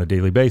dealing with on a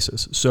daily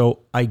basis. So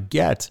I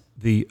get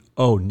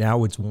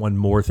now it's one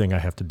more thing I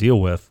have to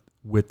deal with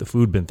the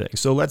food bin thing.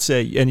 So let's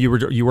say, and you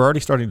were already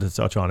starting to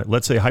touch on it.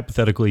 Let's say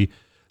hypothetically,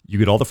 you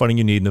get all the funding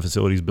you need and the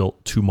facility's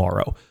built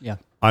tomorrow. Yeah.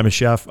 I'm a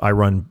chef. I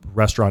run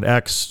restaurant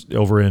X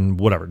over in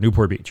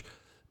Newport Beach.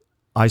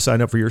 I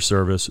sign up for your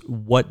service.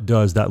 What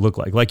does that look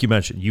like? Like you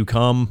mentioned, you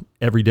come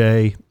every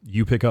day,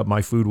 you pick up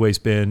my food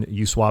waste bin,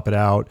 you swap it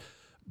out.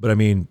 But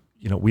we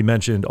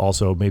mentioned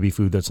also maybe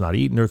food that's not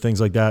eaten or things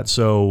like that.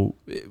 So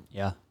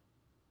yeah,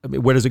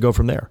 where does it go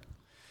from there?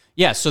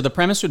 Yeah. So the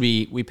premise would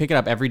be we pick it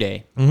up every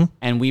day,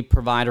 and we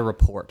provide a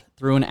report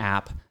through an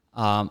app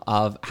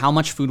of how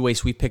much food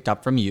waste we picked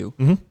up from you.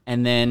 Mm-hmm.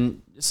 And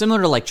then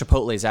similar to like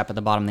Chipotle's app at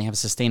the bottom, they have a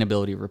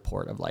sustainability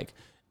report of like,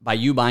 by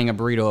you buying a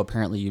burrito,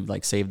 apparently you've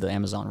like saved the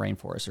Amazon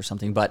rainforest or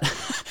something. But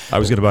I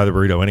was going to buy the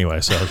burrito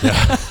anyway, so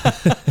yeah.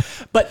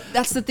 But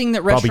that's the thing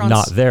that restaurants... Probably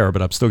not there,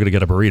 but I'm still going to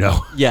get a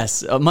burrito.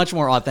 Yes, a much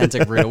more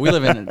authentic burrito. We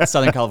live in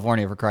Southern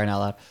California, for crying out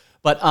loud.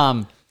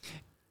 But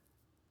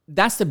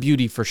that's the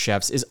beauty for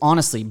chefs is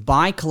honestly,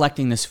 by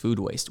collecting this food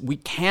waste, we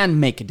can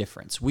make a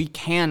difference. We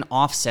can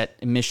offset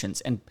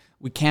emissions and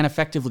we can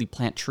effectively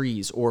plant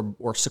trees or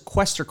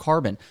sequester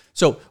carbon.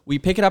 So we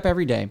pick it up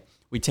every day.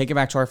 We take it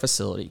back to our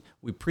facility.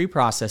 We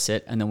pre-process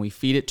it, and then we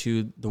feed it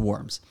to the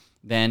worms.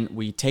 Then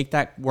we take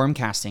that worm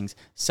castings,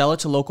 sell it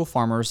to local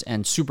farmers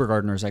and super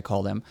gardeners, I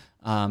call them,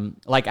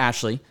 like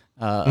Ashley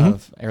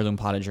of Heirloom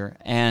Potager.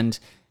 And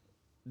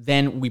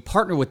then we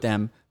partner with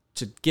them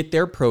to get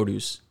their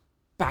produce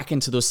back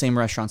into those same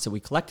restaurants that we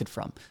collected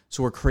from.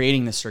 So we're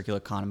creating this circular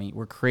economy.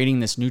 We're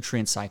creating this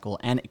nutrient cycle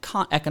and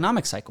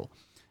economic cycle.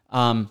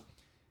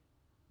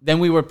 Then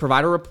we would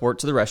provide a report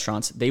to the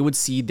restaurants. They would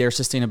see their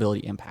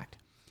sustainability impact.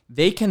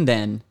 They can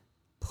then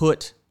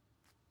put,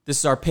 this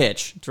is our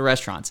pitch to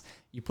restaurants,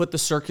 you put the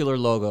circular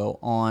logo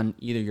on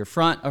either your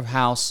front of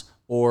house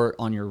or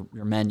on your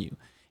menu.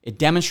 It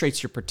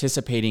demonstrates you're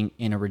participating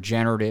in a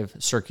regenerative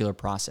circular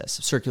process,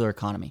 circular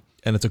economy.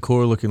 And it's a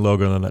cooler looking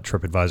logo than that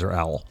TripAdvisor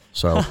owl.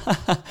 So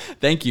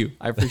thank you.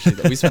 I appreciate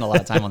that. We spent a lot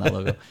of time on that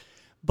logo.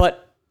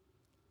 But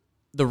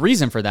the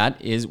reason for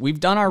that is we've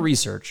done our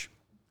research.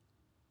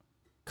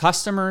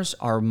 Customers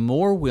are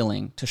more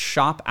willing to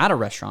shop at a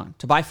restaurant,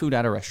 to buy food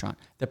at a restaurant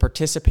that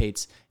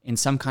participates in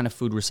some kind of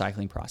food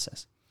recycling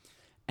process.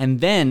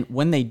 And then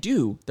when they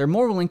do, they're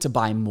more willing to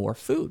buy more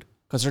food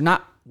because they're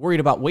not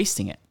worried about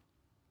wasting it.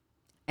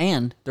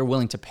 And they're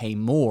willing to pay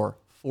more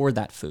for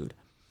that food.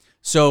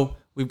 So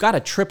we've got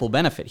a triple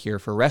benefit here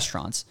for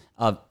restaurants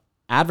of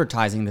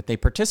advertising that they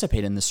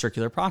participate in this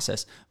circular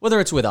process, whether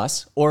it's with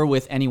us or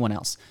with anyone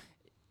else.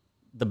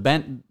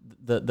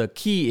 The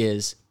key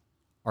is,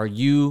 are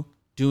you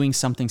doing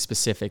something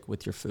specific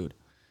with your food?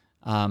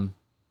 And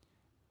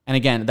And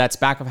again, that's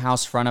back of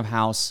house, front of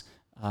house,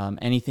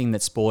 anything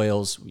that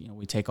spoils,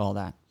 we take all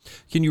that.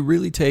 Can you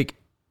really take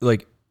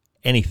like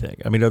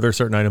anything? I mean, are there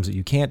certain items that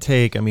you can't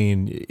take? I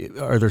mean,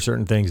 are there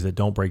certain things that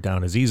don't break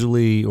down as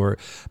easily? Or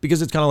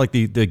because it's kind of like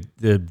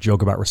the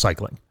joke about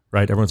recycling,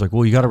 right? Everyone's like,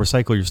 well, you got to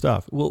recycle your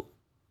stuff. Well,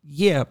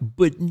 yeah,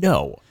 but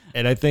no.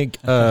 And I think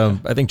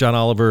John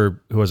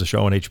Oliver, who has a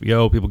show on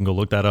HBO, people can go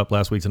look that up.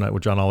 Last Week Tonight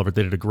with John Oliver,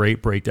 they did a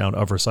great breakdown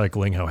of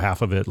recycling, how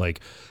half of it like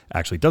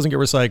actually doesn't get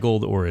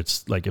recycled, or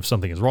it's like if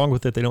something is wrong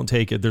with it, they don't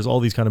take it. There's all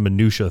these kind of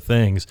minutia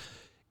things.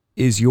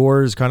 Is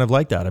yours kind of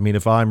like that? I mean,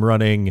 if I'm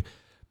running,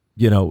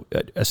 a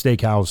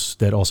steakhouse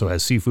that also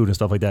has seafood and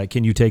stuff like that,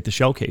 can you take the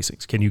shell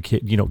casings? Can you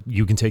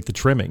can take the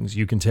trimmings,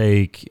 you can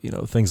take,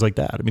 things like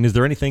that. I mean, is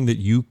there anything that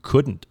you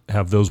couldn't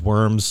have those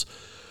worms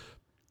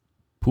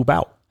poop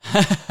out?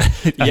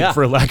 Yeah.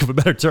 For lack of a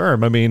better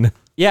term. I mean,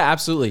 yeah,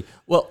 absolutely.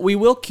 Well, we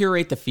will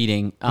curate the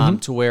feeding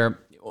to where,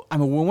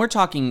 when we're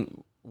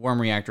talking worm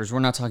reactors, we're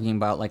not talking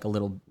about like a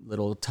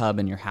little tub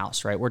in your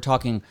house, right? We're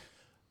talking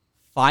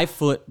 5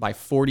 foot by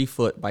 40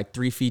 foot by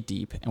 3 feet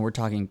deep, and we're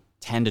talking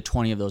 10 to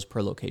 20 of those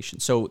per location.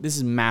 So this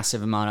is a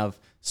massive amount of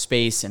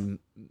space and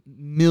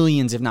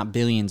millions, if not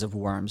billions, of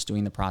worms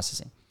doing the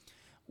processing.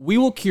 We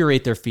will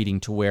curate their feeding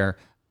to where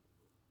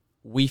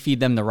we feed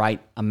them the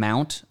right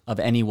amount of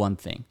any one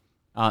thing.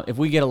 If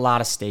we get a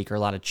lot of steak or a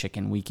lot of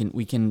chicken, we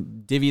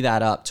can divvy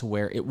that up to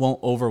where it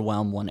won't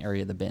overwhelm one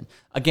area of the bin.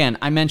 Again,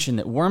 I mentioned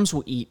that worms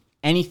will eat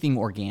anything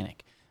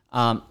organic.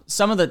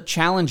 Some of the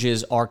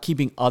challenges are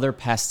keeping other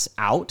pests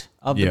out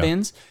of the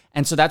bins,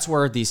 and so that's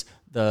where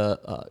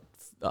the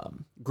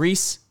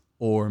grease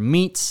or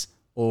meats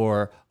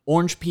or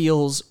orange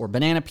peels or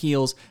banana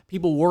peels,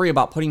 people worry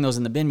about putting those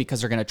in the bin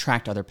because they're going to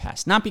attract other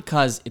pests, not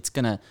because it's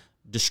going to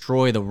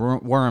destroy the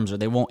worms or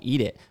they won't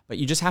eat it, but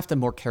you just have to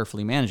more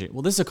carefully manage it.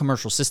 Well, this is a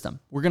commercial system.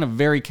 We're going to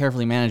very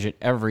carefully manage it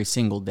every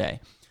single day.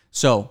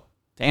 So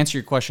to answer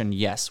your question,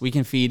 yes, we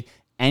can feed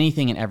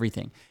anything and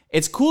everything.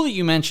 It's cool that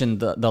you mentioned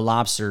the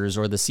lobsters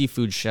or the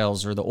seafood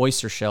shells or the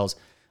oyster shells.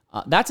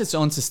 That's its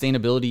own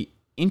sustainability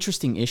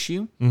interesting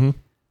issue. Mm-hmm.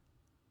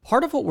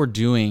 Part of what we're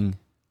doing,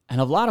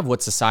 and a lot of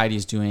what society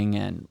is doing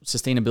and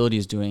sustainability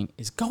is doing,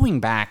 is going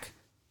back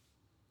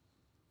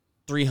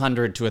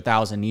 300 to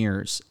 1,000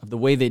 years of the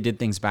way they did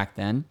things back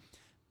then,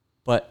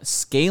 but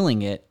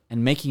scaling it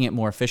and making it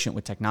more efficient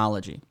with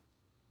technology.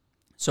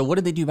 So what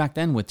did they do back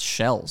then with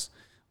shells?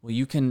 Well,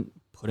 you can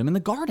put them in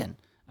the garden.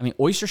 I mean,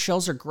 oyster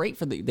shells are great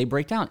they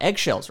break down.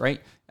 Eggshells,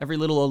 right? Every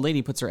little old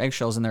lady puts her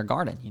eggshells in their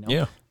garden,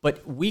 Yeah.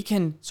 But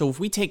so if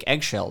we take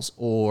eggshells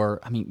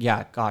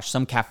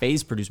some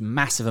cafes produce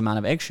massive amount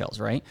of eggshells,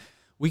 right?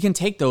 We can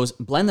take those,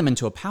 blend them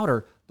into a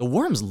powder. The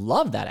worms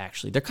love that,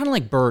 actually. They're kind of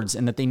like birds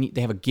in that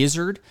they have a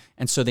gizzard,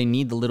 and so they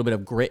need the little bit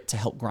of grit to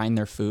help grind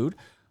their food.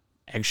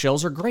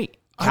 Eggshells are great.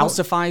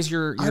 Calcifies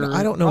your I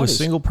don't know produce. a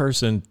single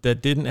person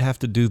that didn't have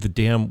to do the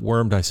damn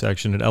worm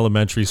dissection in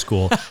elementary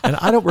school, and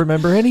I don't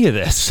remember any of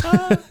this.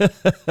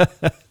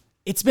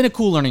 It's been a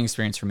cool learning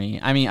experience for me.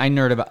 I mean, I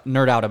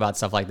nerd out about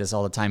stuff like this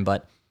all the time,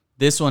 but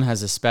this one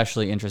has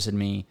especially interested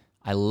me.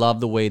 I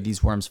love the way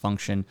these worms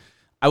function.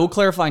 I will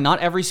clarify, not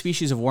every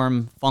species of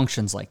worm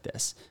functions like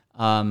this.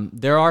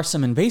 There are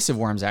some invasive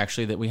worms,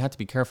 actually, that we have to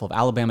be careful of.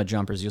 Alabama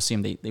jumpers, you'll see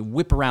them. They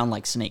whip around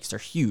like snakes. They're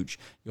huge.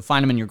 You'll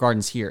find them in your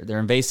gardens here. They're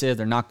invasive.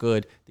 They're not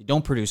good. They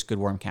don't produce good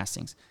worm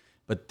castings.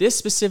 But this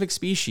specific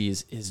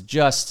species is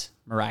just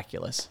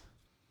miraculous.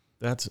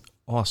 That's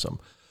awesome.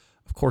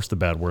 Of course, the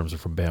bad worms are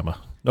from Bama.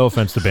 No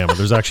offense to Bama.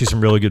 There's actually some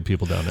really good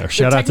people down there.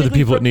 Shout out to the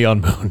people at Neon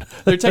Moon.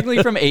 They're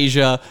technically from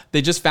Asia.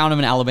 They just found them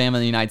in Alabama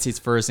and the United States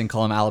first and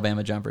call them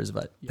Alabama jumpers.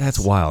 But yes. That's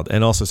wild.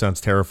 And also sounds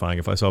terrifying.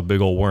 If I saw a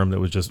big old worm that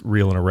was just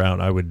reeling around,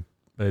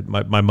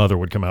 my mother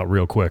would come out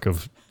real quick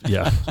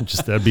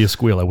that'd be a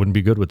squeal. I wouldn't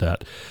be good with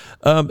that.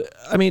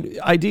 I mean,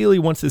 ideally,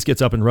 once this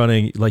gets up and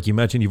running, like you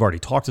mentioned, you've already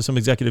talked to some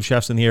executive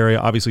chefs in the area.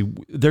 Obviously,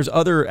 there's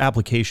other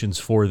applications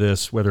for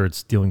this, whether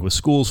it's dealing with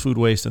schools, food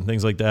waste, and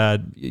things like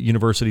that,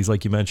 universities,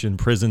 like you mentioned,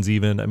 prisons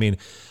even. I mean,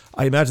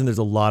 I imagine there's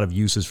a lot of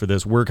uses for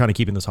this. We're kind of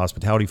keeping this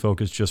hospitality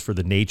focused just for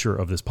the nature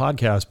of this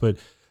podcast, but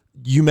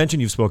you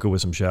mentioned you've spoken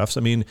with some chefs.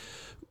 I mean,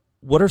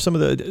 what are some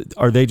of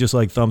are they just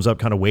like thumbs up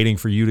kind of waiting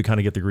for you to kind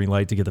of get the green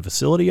light to get the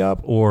facility up?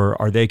 Or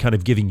are they kind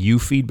of giving you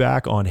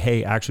feedback on,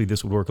 hey, actually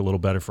this would work a little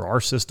better for our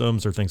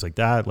systems or things like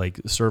that, like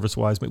service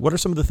wise? What are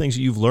some of the things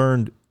that you've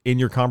learned in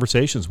your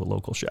conversations with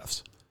local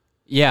chefs?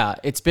 Yeah,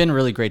 it's been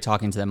really great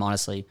talking to them,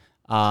 honestly.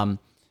 Shout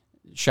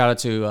out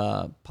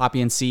to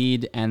Poppy and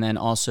Seed, and then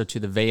also to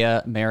the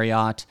Vea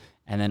Marriott,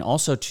 and then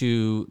also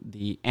to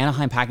the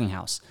Anaheim Packing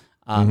House.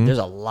 There's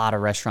a lot of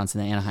restaurants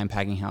in the Anaheim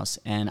Packing House,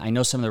 and I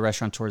know some of the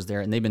restaurateurs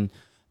there, and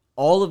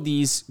all of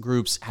these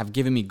groups have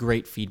given me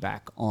great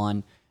feedback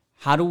on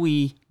how do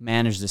we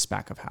manage this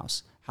back of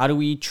house? How do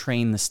we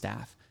train the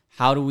staff?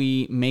 How do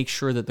we make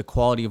sure that the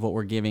quality of what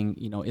we're giving,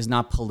 is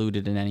not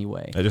polluted in any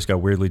way? I just got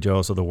weirdly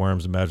jealous of the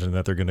worms, imagining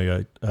that they're going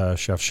to get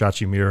Chef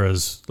Shachi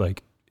Mira's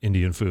like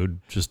Indian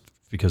food just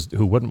because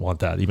who wouldn't want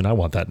that? Even I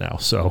want that now.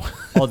 So,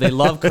 oh, they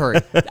love curry.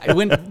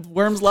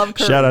 Worms love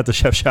curry. Shout out to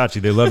Chef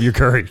Shachi. They love your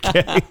curry.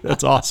 Okay?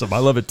 That's awesome. I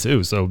love it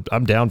too. So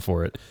I'm down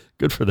for it.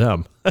 Good for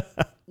them.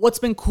 What's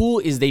been cool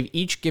is they've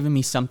each given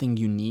me something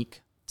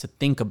unique to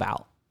think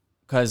about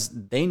because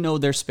they know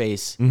their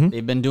space.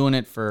 They've been doing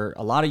it for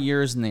a lot of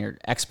years and they're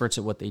experts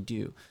at what they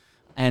do.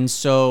 And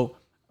so,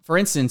 for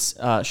instance,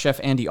 Chef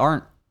Andy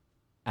Arndt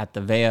at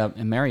the Vea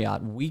in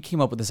Marriott, we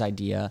came up with this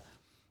idea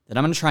that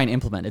I'm going to try and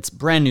implement. It's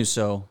brand new,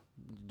 so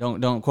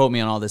don't quote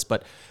me on all this,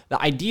 but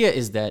the idea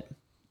is that,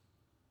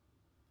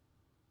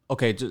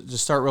 okay,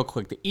 just start real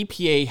quick. The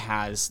EPA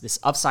has this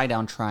upside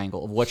down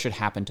triangle of what should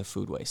happen to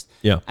food waste.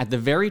 Yeah. At the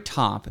very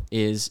top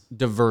is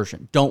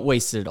diversion. Don't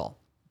waste it at all.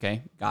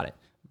 Okay, got it.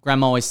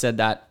 Grandma always said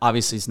that.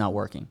 Obviously, it's not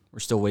working. We're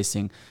still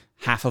wasting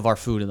half of our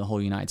food in the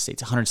whole United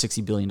States,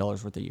 $160 billion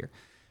worth a year.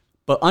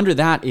 But under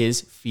that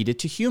is feed it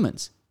to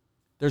humans.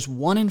 There's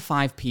 1 in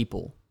 5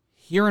 people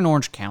here in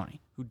Orange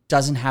County who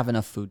doesn't have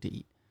enough food to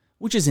eat,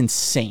 which is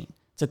insane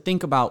to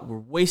think about. We're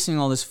wasting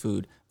all this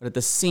food, but at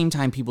the same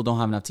time, people don't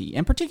have enough to eat,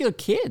 in particular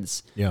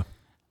kids. Yeah,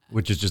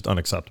 which is just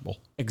unacceptable.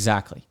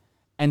 Exactly.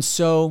 And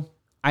so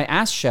I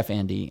asked Chef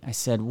Andy, I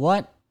said,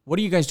 what are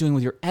you guys doing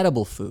with your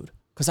edible food?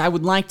 Because I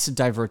would like to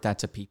divert that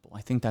to people.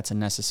 I think that's a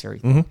necessary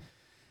thing.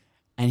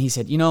 And he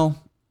said,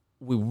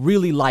 we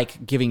really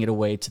like giving it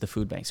away to the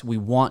food banks. We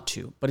want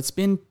to, but it's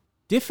been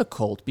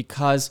difficult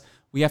because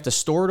we have to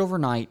store it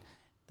overnight.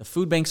 The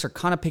food banks are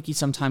kind of picky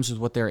sometimes with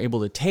what they're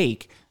able to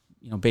take,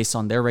 based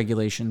on their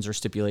regulations or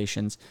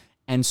stipulations.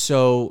 And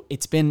so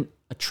it's been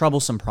a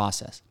troublesome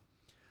process.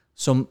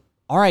 So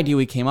our idea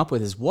we came up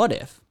with is, what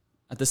if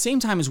at the same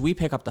time as we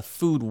pick up the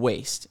food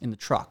waste in the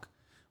truck,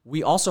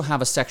 we also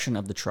have a section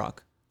of the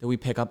truck that we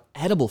pick up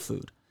edible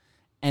food.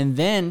 And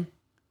then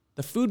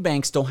the food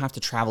banks don't have to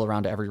travel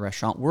around to every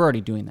restaurant. We're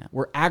already doing that.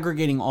 We're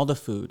aggregating all the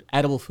food,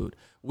 edible food.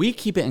 We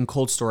keep it in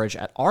cold storage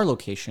at our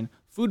location.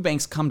 Food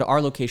banks come to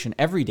our location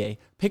every day,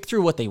 pick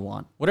through what they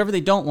want. Whatever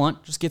they don't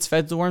want just gets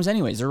fed to the worms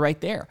anyways. They're right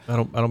there. I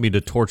don't mean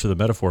to torture the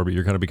metaphor, but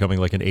you're kind of becoming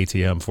like an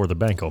ATM for the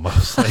bank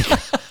almost,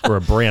 or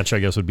a branch, I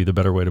guess would be the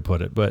better way to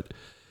put it. But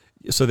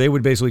so they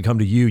would basically come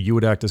to you. You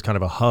would act as kind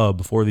of a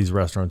hub for these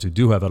restaurants who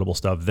do have edible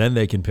stuff. Then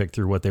they can pick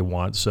through what they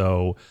want.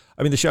 So,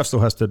 I mean, the chef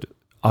still has to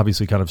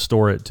obviously kind of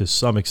store it to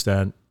some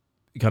extent,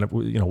 kind of,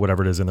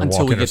 whatever it is in their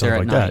walk-in or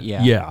something like that.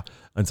 Yeah,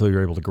 until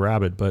you're able to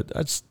grab it. But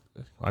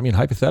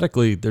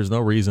hypothetically, there's no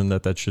reason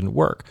that shouldn't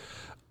work.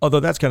 Although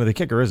that's kind of the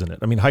kicker, isn't it?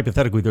 I mean,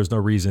 hypothetically, there's no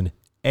reason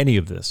any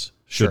of this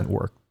shouldn't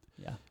work.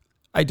 Yeah.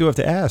 I do have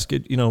to ask,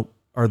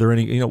 are there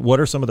any, what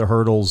are some of the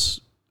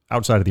hurdles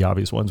outside of the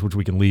obvious ones, which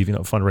we can leave,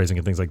 fundraising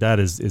and things like that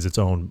is its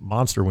own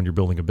monster when you're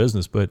building a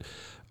business. But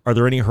are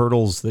there any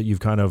hurdles that you've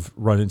kind of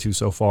run into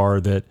so far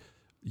that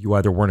you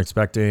either weren't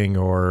expecting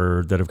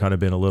or that have kind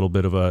of been a little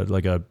bit of a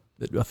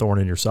thorn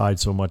in your side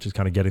so much as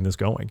kind of getting this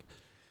going?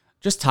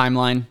 Just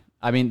timeline.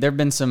 I mean, there have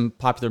been some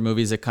popular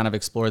movies that kind of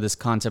explore this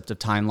concept of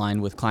timeline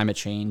with climate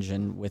change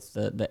and with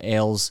the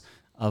ails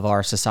of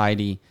our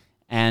society.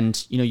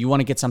 And, you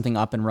want to get something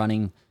up and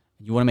running.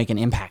 You want to make an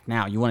impact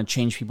now. You want to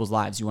change people's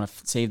lives. You want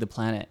to save the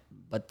planet.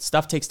 But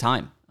stuff takes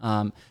time.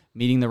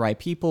 Meeting the right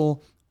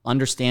people,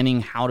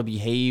 understanding how to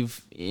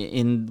behave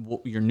in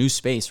your new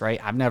space, right?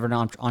 I've never been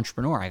an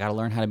entrepreneur. I got to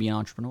learn how to be an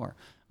entrepreneur.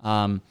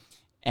 And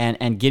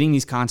getting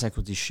these contacts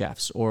with these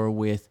chefs or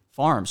with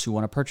farms who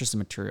want to purchase the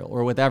material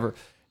or whatever.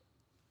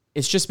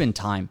 It's just been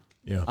time.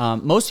 Yeah.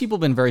 Most people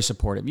have been very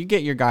supportive. You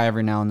get your guy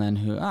every now and then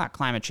who,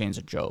 climate change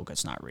is a joke.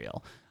 It's not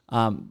real.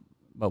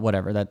 But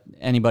whatever, that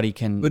anybody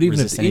can. But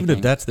even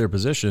if that's their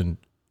position,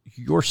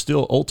 you're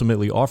still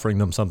ultimately offering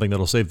them something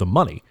that'll save them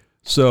money.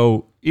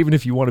 So even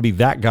if you want to be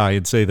that guy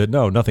and say that,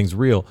 no, nothing's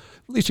real,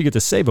 at least you get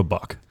to save a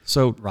buck.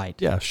 So right.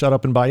 Yeah, shut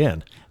up and buy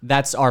in.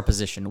 That's our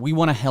position. We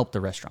want to help the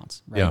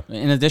restaurants. Right? Yeah.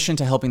 In addition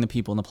to helping the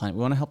people on the planet,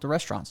 we want to help the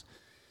restaurants.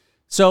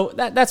 So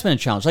that's been a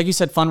challenge. Like you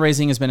said,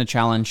 fundraising has been a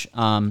challenge.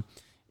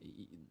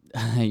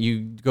 You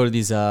go to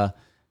these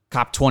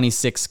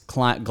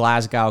COP26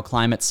 Glasgow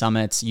climate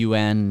summits,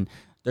 UN.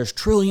 There's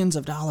trillions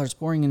of dollars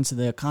pouring into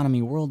the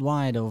economy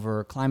worldwide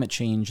over climate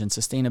change and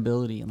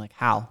sustainability, and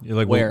how? You're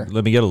like, where? Well,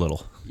 let me get a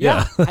little.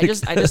 Yeah. I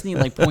just need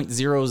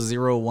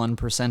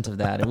 0.001% of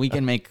that, and we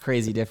can make a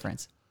crazy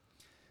difference.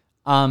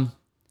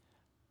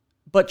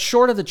 But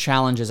short of the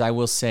challenges, I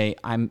will say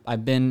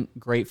I've been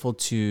grateful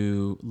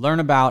to learn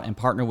about and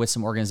partner with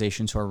some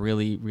organizations who are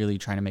really, really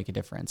trying to make a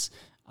difference.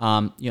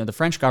 The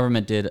French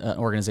government did an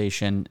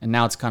organization, and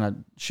now it's kind of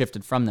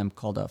shifted from them,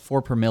 called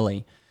 4 per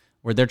Milli,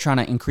 where they're trying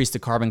to increase the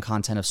carbon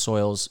content of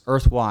soils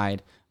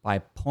earthwide by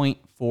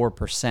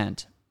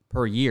 0.4%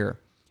 per year.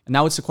 And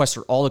that would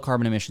sequester all the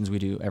carbon emissions we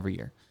do every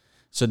year.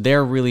 So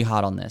they're really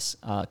hot on this.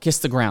 Kiss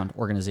the Ground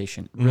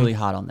organization, really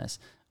hot on this.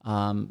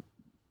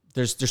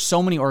 There's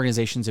so many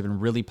organizations that have been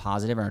really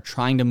positive and are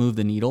trying to move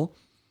the needle.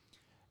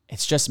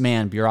 It's just,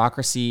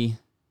 bureaucracy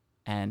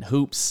and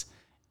hoops.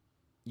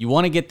 You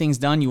want to get things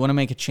done, you want to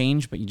make a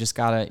change, but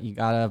you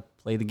gotta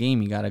play the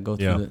game. You gotta go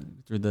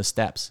through the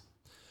steps.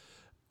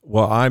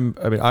 Well, I'm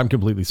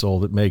completely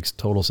sold. It makes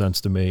total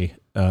sense to me.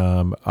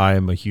 I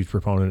am a huge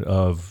proponent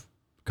of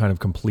kind of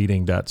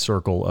completing that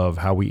circle of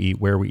how we eat,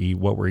 where we eat,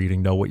 what we're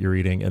eating, know what you're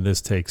eating. And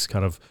this takes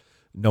kind of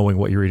knowing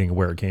what you're eating and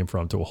where it came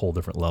from to a whole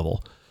different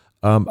level.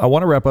 I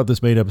want to wrap up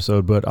this main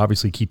episode, but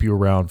obviously keep you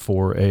around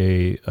for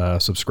a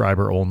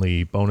subscriber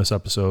only bonus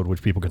episode,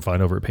 which people can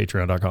find over at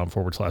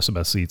patreon.com/the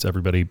best seats.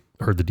 Everybody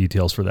heard the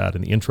details for that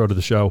in the intro to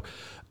the show.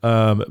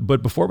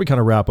 But before we kind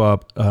of wrap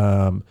up,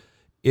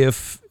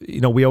 if,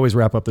 we always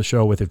wrap up the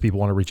show with if people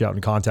want to reach out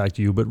and contact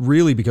you, but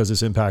really because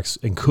this impacts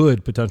and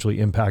could potentially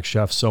impact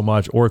chefs so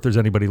much, or if there's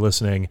anybody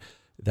listening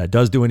that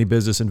does do any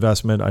business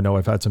investment. I know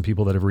I've had some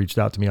people that have reached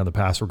out to me on the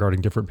past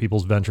regarding different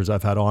people's ventures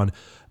I've had on.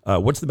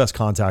 What's the best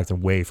contact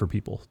and way for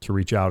people to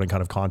reach out and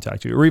kind of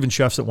contact you, or even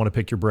chefs that want to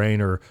pick your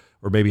brain or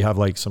maybe have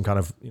like some kind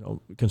of,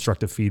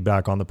 constructive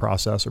feedback on the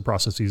process or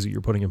processes that you're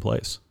putting in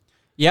place?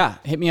 Yeah.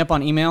 Hit me up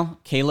on email,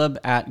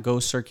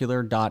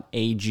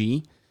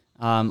 caleb@gocircular.ag.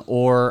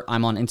 Or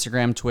I'm on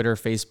Instagram, Twitter,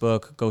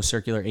 Facebook,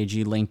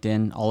 GoCircularAG,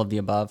 LinkedIn, all of the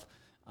above.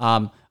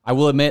 I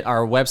will admit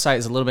our website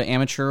is a little bit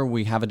amateur.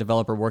 We have a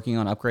developer working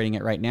on upgrading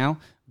it right now,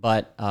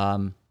 but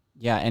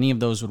any of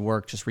those would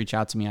work. Just reach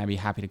out to me. I'd be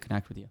happy to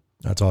connect with you.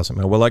 That's awesome,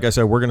 man. Well, like I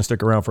said, we're going to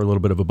stick around for a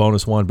little bit of a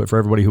bonus one, but for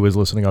everybody who is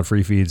listening on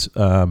free feeds,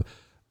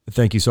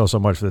 thank you so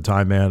much for the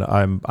time, man.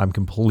 I'm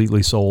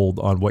completely sold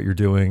on what you're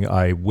doing.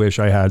 I wish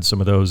I had some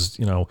of those,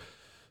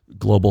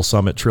 global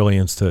summit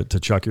trillions to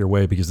chuck your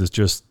way, because it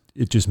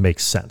just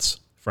makes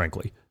sense,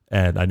 frankly.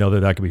 And I know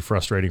that can be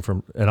frustrating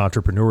from an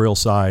entrepreneurial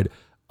side.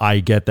 I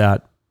get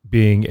that,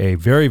 being a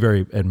very,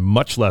 very, and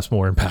much less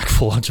more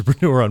impactful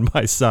entrepreneur on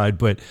my side,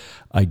 but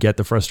I get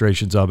the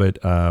frustrations of it.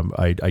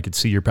 I could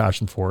see your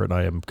passion for it, and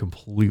I am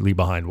completely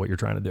behind what you're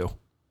trying to do.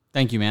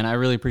 Thank you, man. I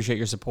really appreciate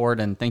your support,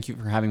 and thank you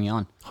for having me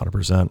on.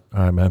 100%.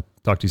 All right, man.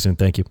 Talk to you soon.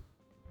 Thank you.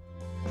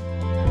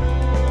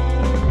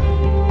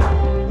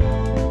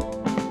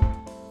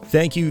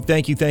 Thank you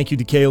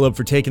to Caleb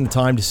for taking the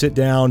time to sit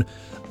down.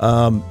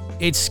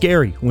 It's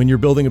scary when you're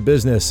building a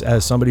business.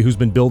 As somebody who's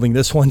been building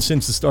this one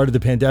since the start of the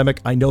pandemic,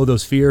 I know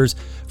those fears.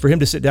 For him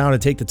to sit down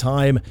and take the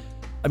time,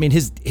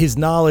 his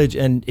knowledge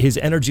and his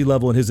energy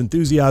level and his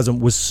enthusiasm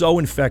was so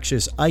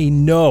infectious. I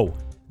know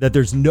that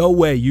there's no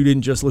way you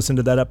didn't just listen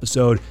to that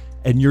episode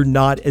and you're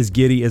not as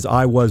giddy as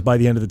I was by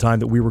the end of the time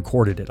that we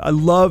recorded it. I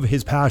love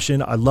his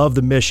passion. I love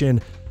the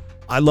mission.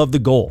 I love the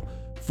goal.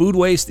 Food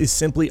waste is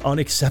simply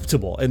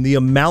unacceptable, and the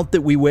amount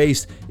that we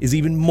waste is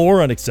even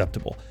more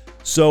unacceptable.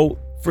 So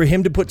for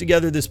him to put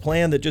together this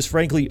plan that just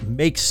frankly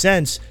makes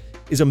sense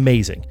is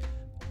amazing.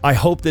 I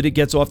hope that it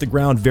gets off the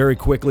ground very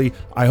quickly.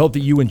 I hope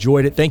that you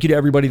enjoyed it. Thank you to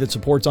everybody that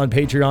supports on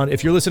Patreon.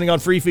 If you're listening on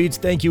free feeds,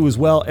 thank you as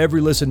well.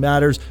 Every listen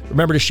matters.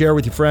 Remember to share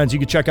with your friends. You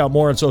can check out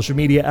more on social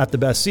media at The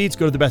Best Seats.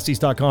 Go to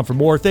thebestseats.com for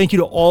more. Thank you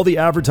to all the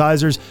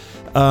advertisers.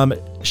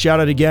 Shout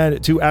out again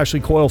to Ashley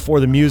Coyle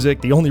for the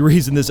music. The only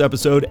reason this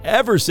episode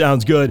ever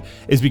sounds good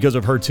is because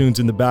of her tunes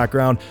in the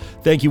background.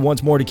 Thank you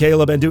once more to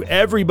Caleb, and to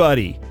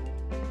everybody.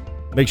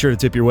 Make sure to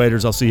tip your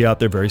waiters. I'll see you out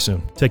there very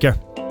soon. Take care.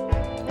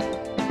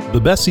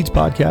 The Best Seats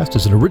podcast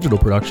is an original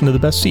production of The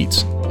Best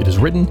Seats. It is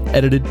written,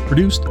 edited,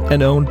 produced,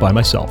 and owned by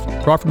myself,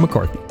 Crawford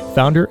McCarthy,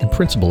 founder and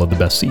principal of The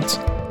Best Seats.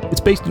 It's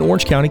based in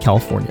Orange County,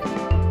 California.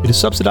 It is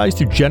subsidized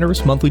through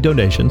generous monthly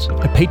donations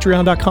at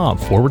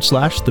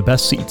patreon.com/The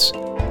Best Seats.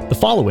 The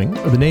following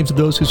are the names of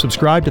those who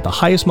subscribed at the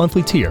highest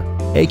monthly tier,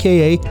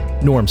 aka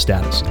Norm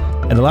Status,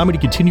 and allow me to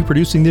continue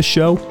producing this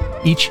show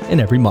each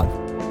and every month.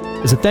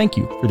 As a thank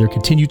you for their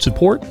continued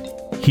support,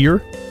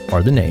 here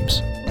are the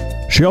names.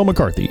 Cheryl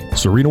McCarthy,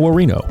 Serena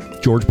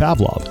Warino, George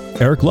Pavlov,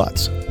 Eric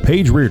Lutz,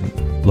 Paige Reardon,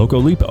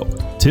 Loco Lipo,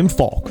 Tim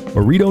Falk,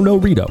 Burrito No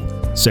Rito,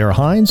 Sarah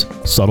Hines,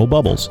 Subtle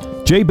Bubbles,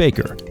 Jay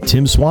Baker,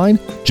 Tim Swine,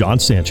 John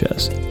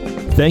Sanchez.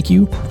 Thank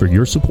you for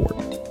your support.